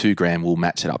save $2,000, we'll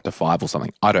match it up to $5,000 or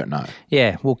something. I don't know.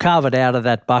 Yeah, we'll carve it out of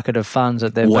that bucket of funds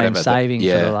that they've been saving for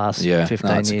the last 15 years.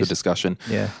 That's a good discussion.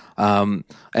 Yeah. And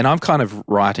I'm kind of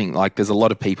writing, like, there's a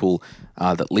lot of people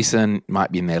that listen,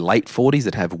 might be in their late 40s,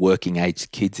 that have working age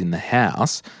kids in the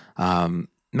house.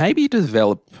 Maybe to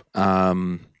develop,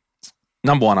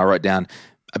 number one, I wrote down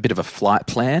a bit of a flight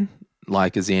plan,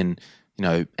 like, as in,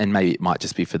 and maybe it might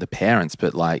just be for the parents,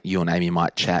 but like you and Amy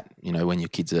might chat, when your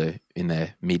kids are in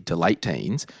their mid to late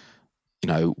teens,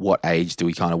 what age do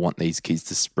we kind of want these kids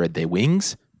to spread their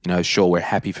wings? Sure, we're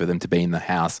happy for them to be in the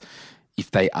house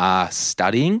if they are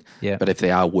studying, but if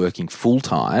they are working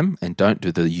full-time and don't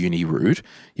do the uni route,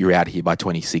 you're out here by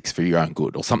 26 for your own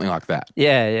good or something like that.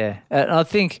 Yeah. And I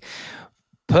think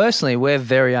personally we're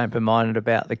very open-minded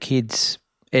about the kids'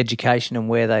 education and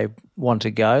where they want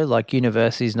to go. Like,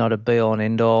 university is not a be-all and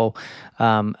end-all.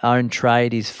 Own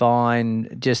trade is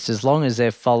fine, just as long as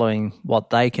they're following what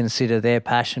they consider their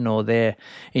passion or their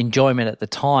enjoyment at the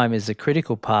time is the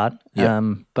critical part. Yep.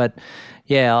 But,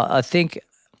 yeah, I think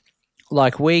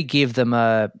like we give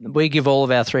all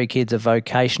of our 3 kids a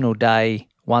vocational day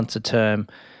once a term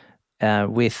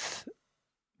with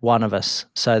one of us,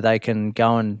 so they can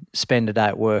go and spend a day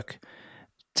at work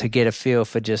to get a feel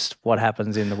for just what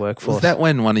happens in the workforce. Was that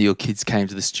when one of your kids came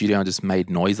to the studio and just made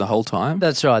noise the whole time?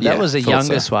 That's right. That was the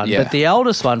youngest one. Yeah. But the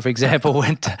oldest one, for example,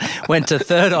 went to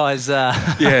Third Eye's.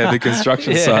 The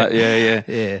construction site.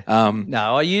 Yeah.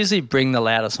 No, I usually bring the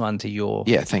loudest one to your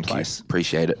thank place. you.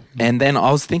 Appreciate it. And then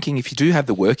I was thinking, if you do have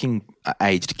the working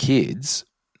aged kids,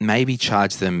 maybe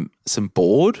charge them some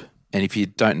board. And if you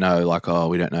don't know, like,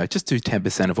 we don't know, just do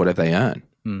 10% of whatever they earn.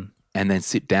 And then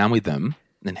sit down with them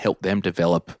and help them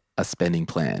develop a spending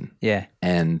plan. Yeah.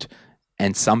 And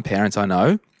some parents I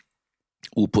know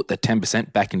will put the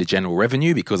 10% back into general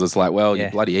revenue because it's like, well, you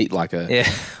bloody eat like a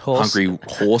hungry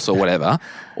horse or whatever.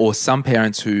 Or some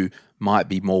parents who might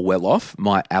be more well off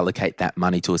might allocate that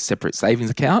money to a separate savings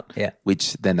account,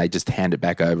 which then they just hand it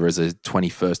back over as a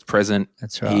 21st present.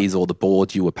 That's right. Here's all the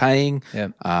board you were paying. Yeah.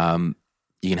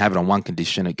 You can have it on one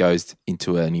condition. It goes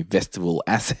into an investable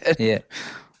asset. Yeah.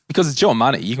 Because it's your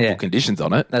money, you can put conditions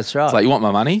on it. That's right. It's like, you want my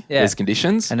money? Yeah. There's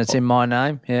conditions. And it's in my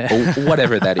name. Yeah. Or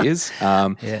whatever that is.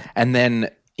 And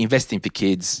then investing for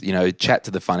kids, chat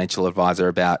to the financial advisor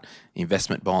about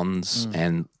investment bonds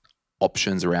and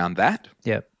options around that.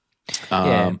 Yep.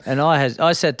 And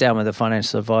I sat down with a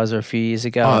financial advisor a few years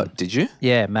ago. Oh, did you?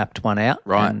 Yeah, mapped one out.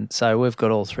 Right. And so we've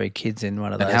got all 3 kids in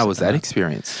one of those. And how was that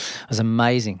experience? It was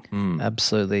amazing.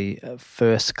 Absolutely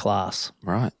first class.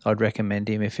 Right. I'd recommend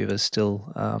him if he was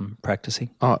still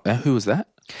practicing. Oh, who was that?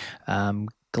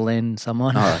 Glenn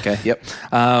someone. Oh, okay. Yep.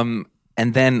 And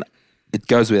then it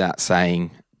goes without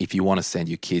saying, if you want to send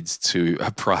your kids to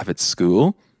a private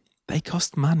school, they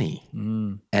cost money.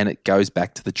 And it goes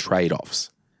back to the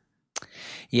trade-offs.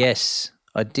 Yes,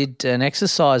 I did an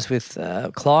exercise with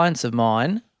clients of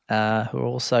mine who are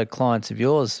also clients of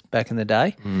yours back in the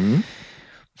day.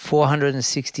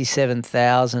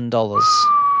 $467,000 it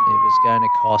was going to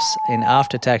cost in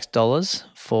after-tax dollars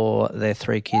for their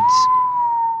 3 kids.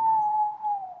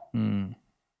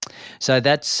 So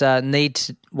that's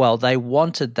they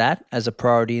wanted that as a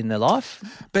priority in their life.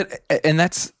 And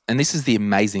this is the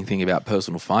amazing thing about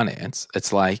personal finance.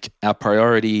 It's like our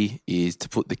priority is to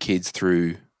put the kids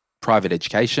through private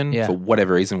education for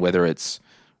whatever reason, whether it's,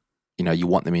 you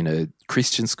want them in a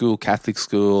Christian school, Catholic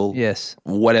school,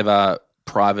 whatever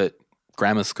private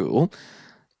grammar school.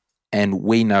 And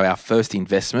we know our first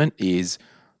investment is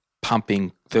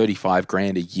pumping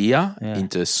 $35,000 a year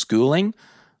into schooling.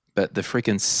 But the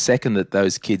freaking second that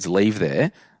those kids leave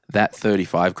there, that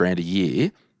 $35,000 a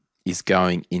year is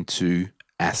going into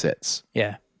assets.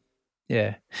 Yeah.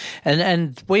 Yeah.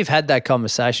 And we've had that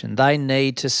conversation. They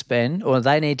need to spend, or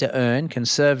they need to earn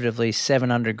conservatively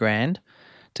 $700,000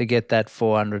 to get that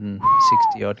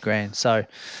 460 odd grand. So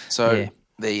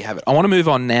there you have it. I want to move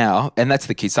on now, and that's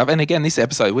the kid stuff. And again, this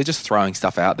episode, we're just throwing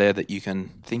stuff out there that you can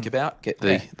think about, get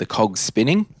the cogs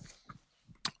spinning.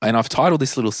 And I've titled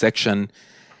this little section,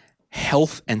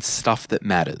 Health and Stuff That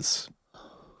Matters.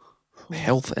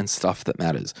 Health and Stuff That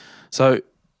Matters. So,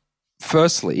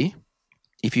 firstly,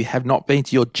 if you have not been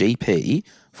to your GP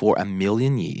for a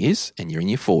million years and you're in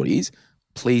your 40s,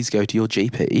 please go to your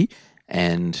GP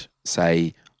and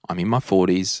say, I'm in my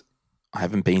 40s, I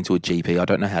haven't been to a GP, I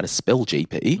don't know how to spell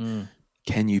GP.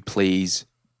 Can you please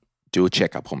do a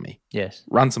checkup on me? Yes.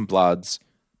 Run some bloods,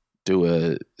 do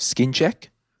a skin check.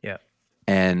 Yeah.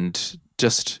 And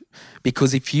just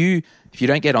because if you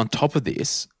don't get on top of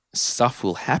this, stuff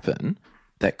will happen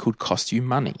that could cost you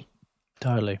money.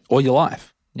 Totally. Or your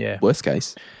life. Yeah. Worst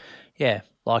case. Yeah.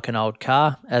 Like an old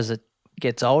car, as it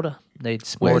gets older,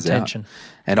 needs more attention.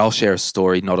 And I'll share a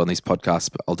story, not on this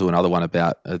podcast, but I'll do another one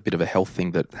about a bit of a health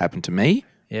thing that happened to me,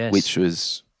 which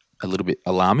was a little bit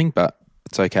alarming, but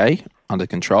it's okay, under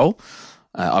control.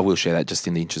 I will share that just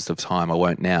in the interest of time. I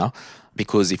won't now,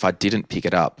 because if I didn't pick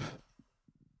it up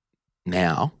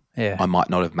now, I might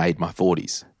not have made my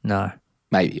 40s. No.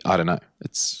 Maybe. I don't know.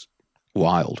 It's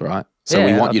wild, right? So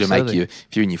we want you to make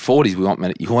if you're in your 40s,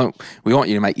 we want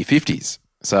you to make your 50s.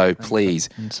 So please,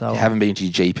 if you haven't been to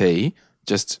your GP,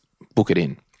 just book it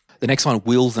in. The next one,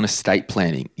 wills and estate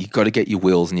planning. You've got to get your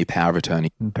wills and your power of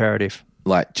attorney. Imperative.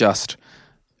 I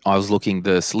was looking,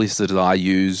 the solicitors I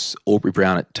use, Aubrey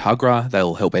Brown at Tugra,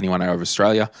 they'll help anyone over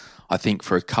Australia. I think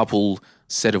for a couple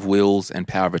set of wills and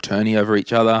power of attorney over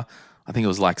each other, I think it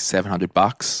was like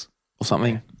 $700 or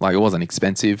something. Yeah. Like, it wasn't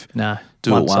expensive. No.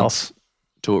 Do it once.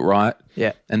 Do it right.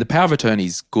 Yeah. And the power of attorney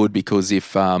is good because if,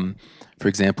 for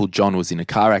example, John was in a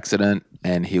car accident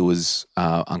and he was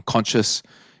unconscious,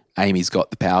 Amy's got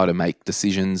the power to make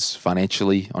decisions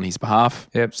financially on his behalf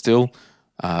still.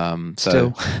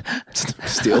 Still.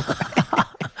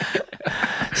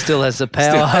 Still has the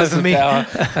power over me.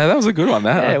 That was a good one.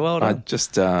 Yeah, well done.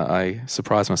 I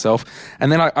surprised myself. And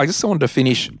then I just wanted to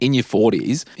finish in your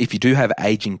 40s. If you do have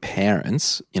aging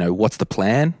parents, what's the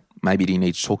plan? Maybe you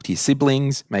need to talk to your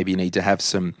siblings. Maybe you need to have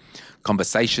some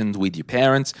conversations with your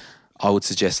parents. I would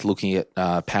suggest looking at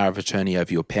power of attorney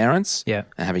over your parents and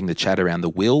having the chat around the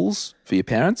wills for your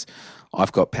parents.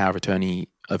 I've got power of attorney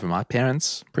over my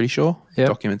parents, pretty sure. Yep.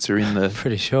 Documents are in the...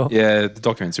 Pretty sure. Yeah, the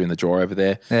documents are in the drawer over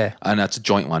there. Yeah. And it's a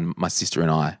joint one, my sister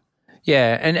and I.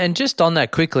 Yeah, and just on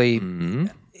that quickly,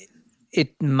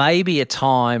 it may be a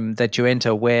time that you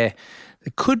enter where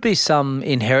there could be some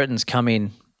inheritance come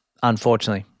in,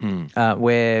 unfortunately,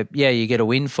 where, you get a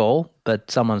windfall, but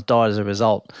someone's died as a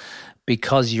result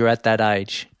because you're at that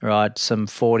age, right? Some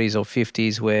 40s or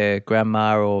 50s where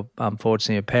grandma or,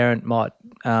 unfortunately, a parent might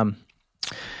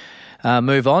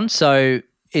move on. So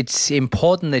it's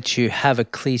important that you have a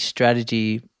clear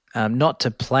strategy, not to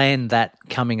plan that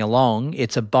coming along.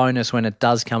 It's a bonus when it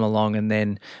does come along, and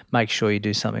then make sure you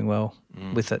do something well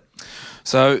with it.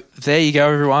 So there you go,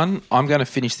 everyone. I'm going to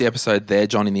finish the episode there,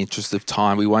 John, in the interest of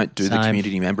time. We won't do the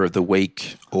community member of the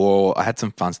week, or I had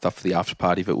some fun stuff for the after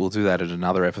party, but we'll do that at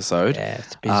another episode. Yeah,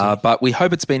 it's busy. But we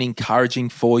hope it's been encouraging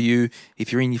for you.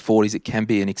 If you're in your 40s, it can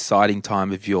be an exciting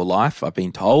time of your life. I've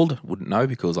been told. Wouldn't know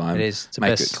because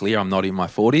it clear I'm not in my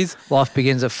 40s. Life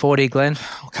begins at 40, Glenn.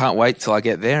 I can't wait till I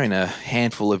get there in a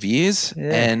handful of years.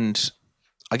 Yeah. And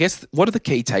I guess, what are the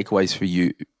key takeaways for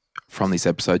you from this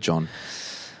episode, John?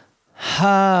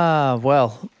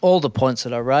 Well, all the points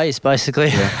that I raised, basically.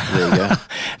 Yeah, there you go.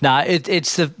 No,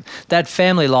 it's that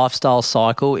family lifestyle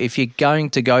cycle. If you're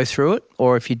going to go through it,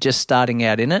 or if you're just starting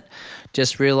out in it,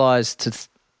 just realise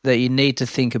that you need to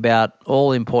think about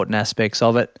all important aspects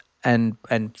of it. And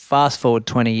fast forward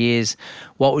 20 years,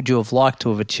 what would you have liked to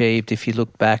have achieved if you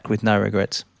look back with no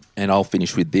regrets? And I'll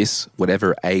finish with this.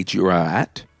 Whatever age you are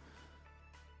at,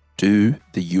 do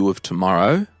the you of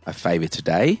tomorrow a favour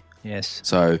today. Yes.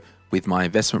 So with my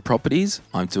investment properties,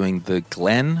 I'm doing the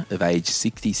Glenn of age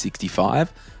 60,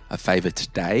 65 a favour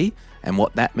today. And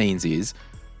what that means is,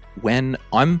 when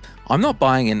I'm not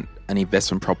buying an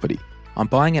investment property, I'm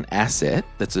buying an asset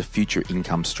that's a future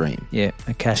income stream. Yeah,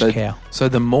 a cash cow. So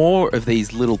the more of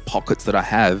these little pockets that I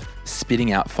have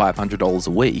spitting out $500 a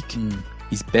week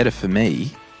is better for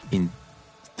me in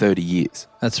 30 years.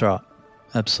 That's right.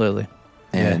 Absolutely.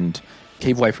 And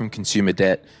keep away from consumer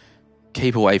debt.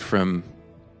 Keep away from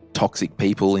toxic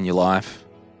people in your life.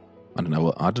 I don't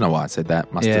know why I said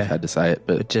that. Must have had to say it,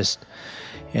 but just,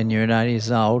 and you're 80 years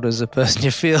old as a person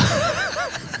you feel.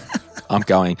 I'm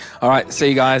going. All right, see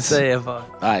you guys. See you. Bye.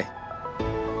 Bye.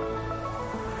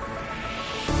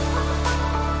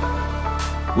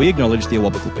 We acknowledge the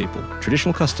Awabakal people,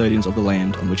 traditional custodians of the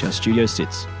land on which our studio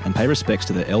sits, and pay respects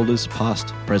to their elders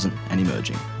past, present and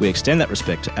emerging. We extend that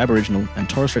respect to Aboriginal and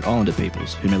Torres Strait Islander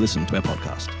peoples who may listen to our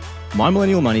podcast. My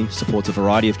Millennial Money supports a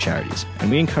variety of charities, and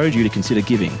we encourage you to consider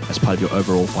giving as part of your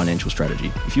overall financial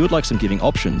strategy. If you would like some giving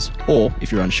options, or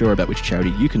if you're unsure about which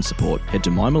charity you can support, head to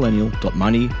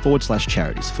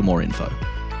mymillennial.money/charities for more info.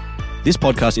 This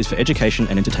podcast is for education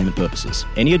and entertainment purposes.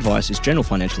 Any advice is general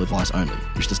financial advice only,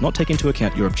 which does not take into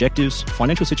account your objectives,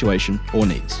 financial situation, or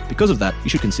needs. Because of that, you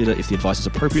should consider if the advice is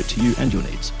appropriate to you and your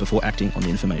needs before acting on the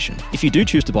information. If you do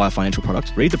choose to buy a financial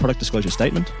product, read the product disclosure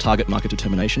statement, target market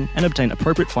determination, and obtain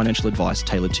appropriate financial advice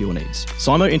tailored to your needs.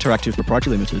 Simo Interactive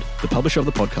Proprietary Limited, the publisher of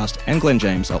the podcast, and Glenn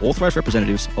James are authorised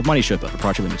representatives of Money Sherpa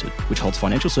Proprietary Limited, which holds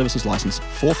financial services license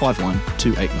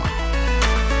 451289.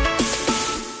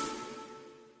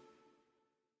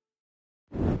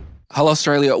 Hello,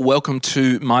 Australia. Welcome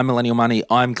to My Millennial Money.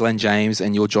 I'm Glenn James,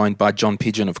 and you're joined by John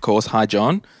Pigeon, of course. Hi,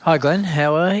 John. Hi, Glenn.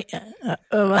 How are you?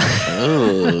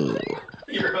 Oh.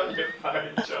 You're on your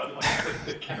phone, John.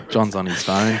 John's on his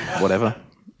phone. Whatever.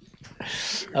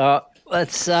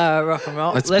 Let's rock and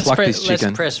roll. Let's pluck this chicken.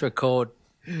 Let's press record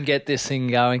and get this thing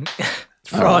going.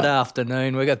 Friday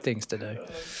afternoon. We've got things to do.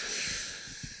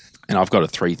 And I've got a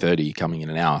 3:30 coming in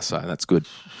an hour, so that's good.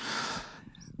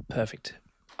 Perfect.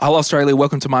 Hello, Australia.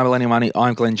 Welcome to My Millennial Money.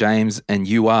 I'm Glenn James, and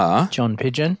you are John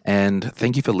Pigeon. And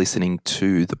thank you for listening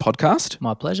to the podcast.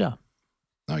 My pleasure.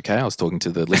 Okay, I was talking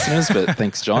to the listeners, but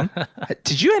thanks, John.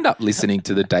 Did you end up listening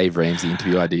to the Dave Ramsey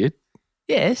interview I did?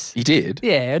 Yes. You did?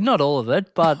 Yeah, not all of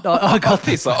it, but I got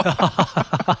this off.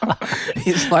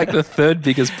 He's like the third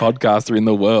biggest podcaster in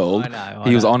the world. I know.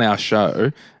 He was on our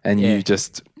show, and you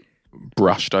just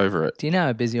brushed over it. Do you know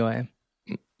how busy I am?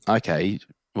 Okay.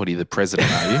 What are you, the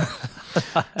president, are you?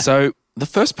 So the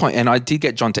first point, and I did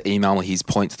get John to email me his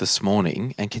points this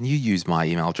morning, and can you use my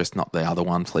email address, not the other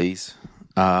one, please?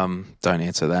 Don't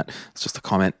answer that. It's just a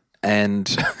comment. And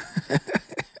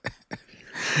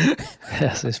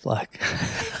How's this bloke?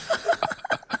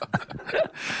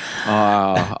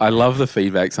 I love the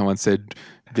feedback. Someone said,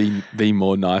 be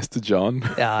more nice to John.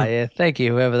 Yeah. Thank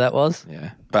you, whoever that was.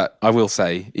 Yeah. But I will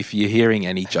say, if you're hearing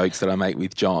any jokes that I make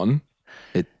with John,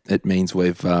 it means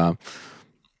we've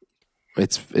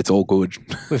it's all good.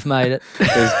 We've made it.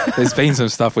 There's been some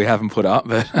stuff we haven't put up,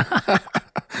 but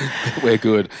we're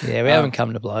good. Yeah, we haven't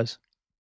come to blows.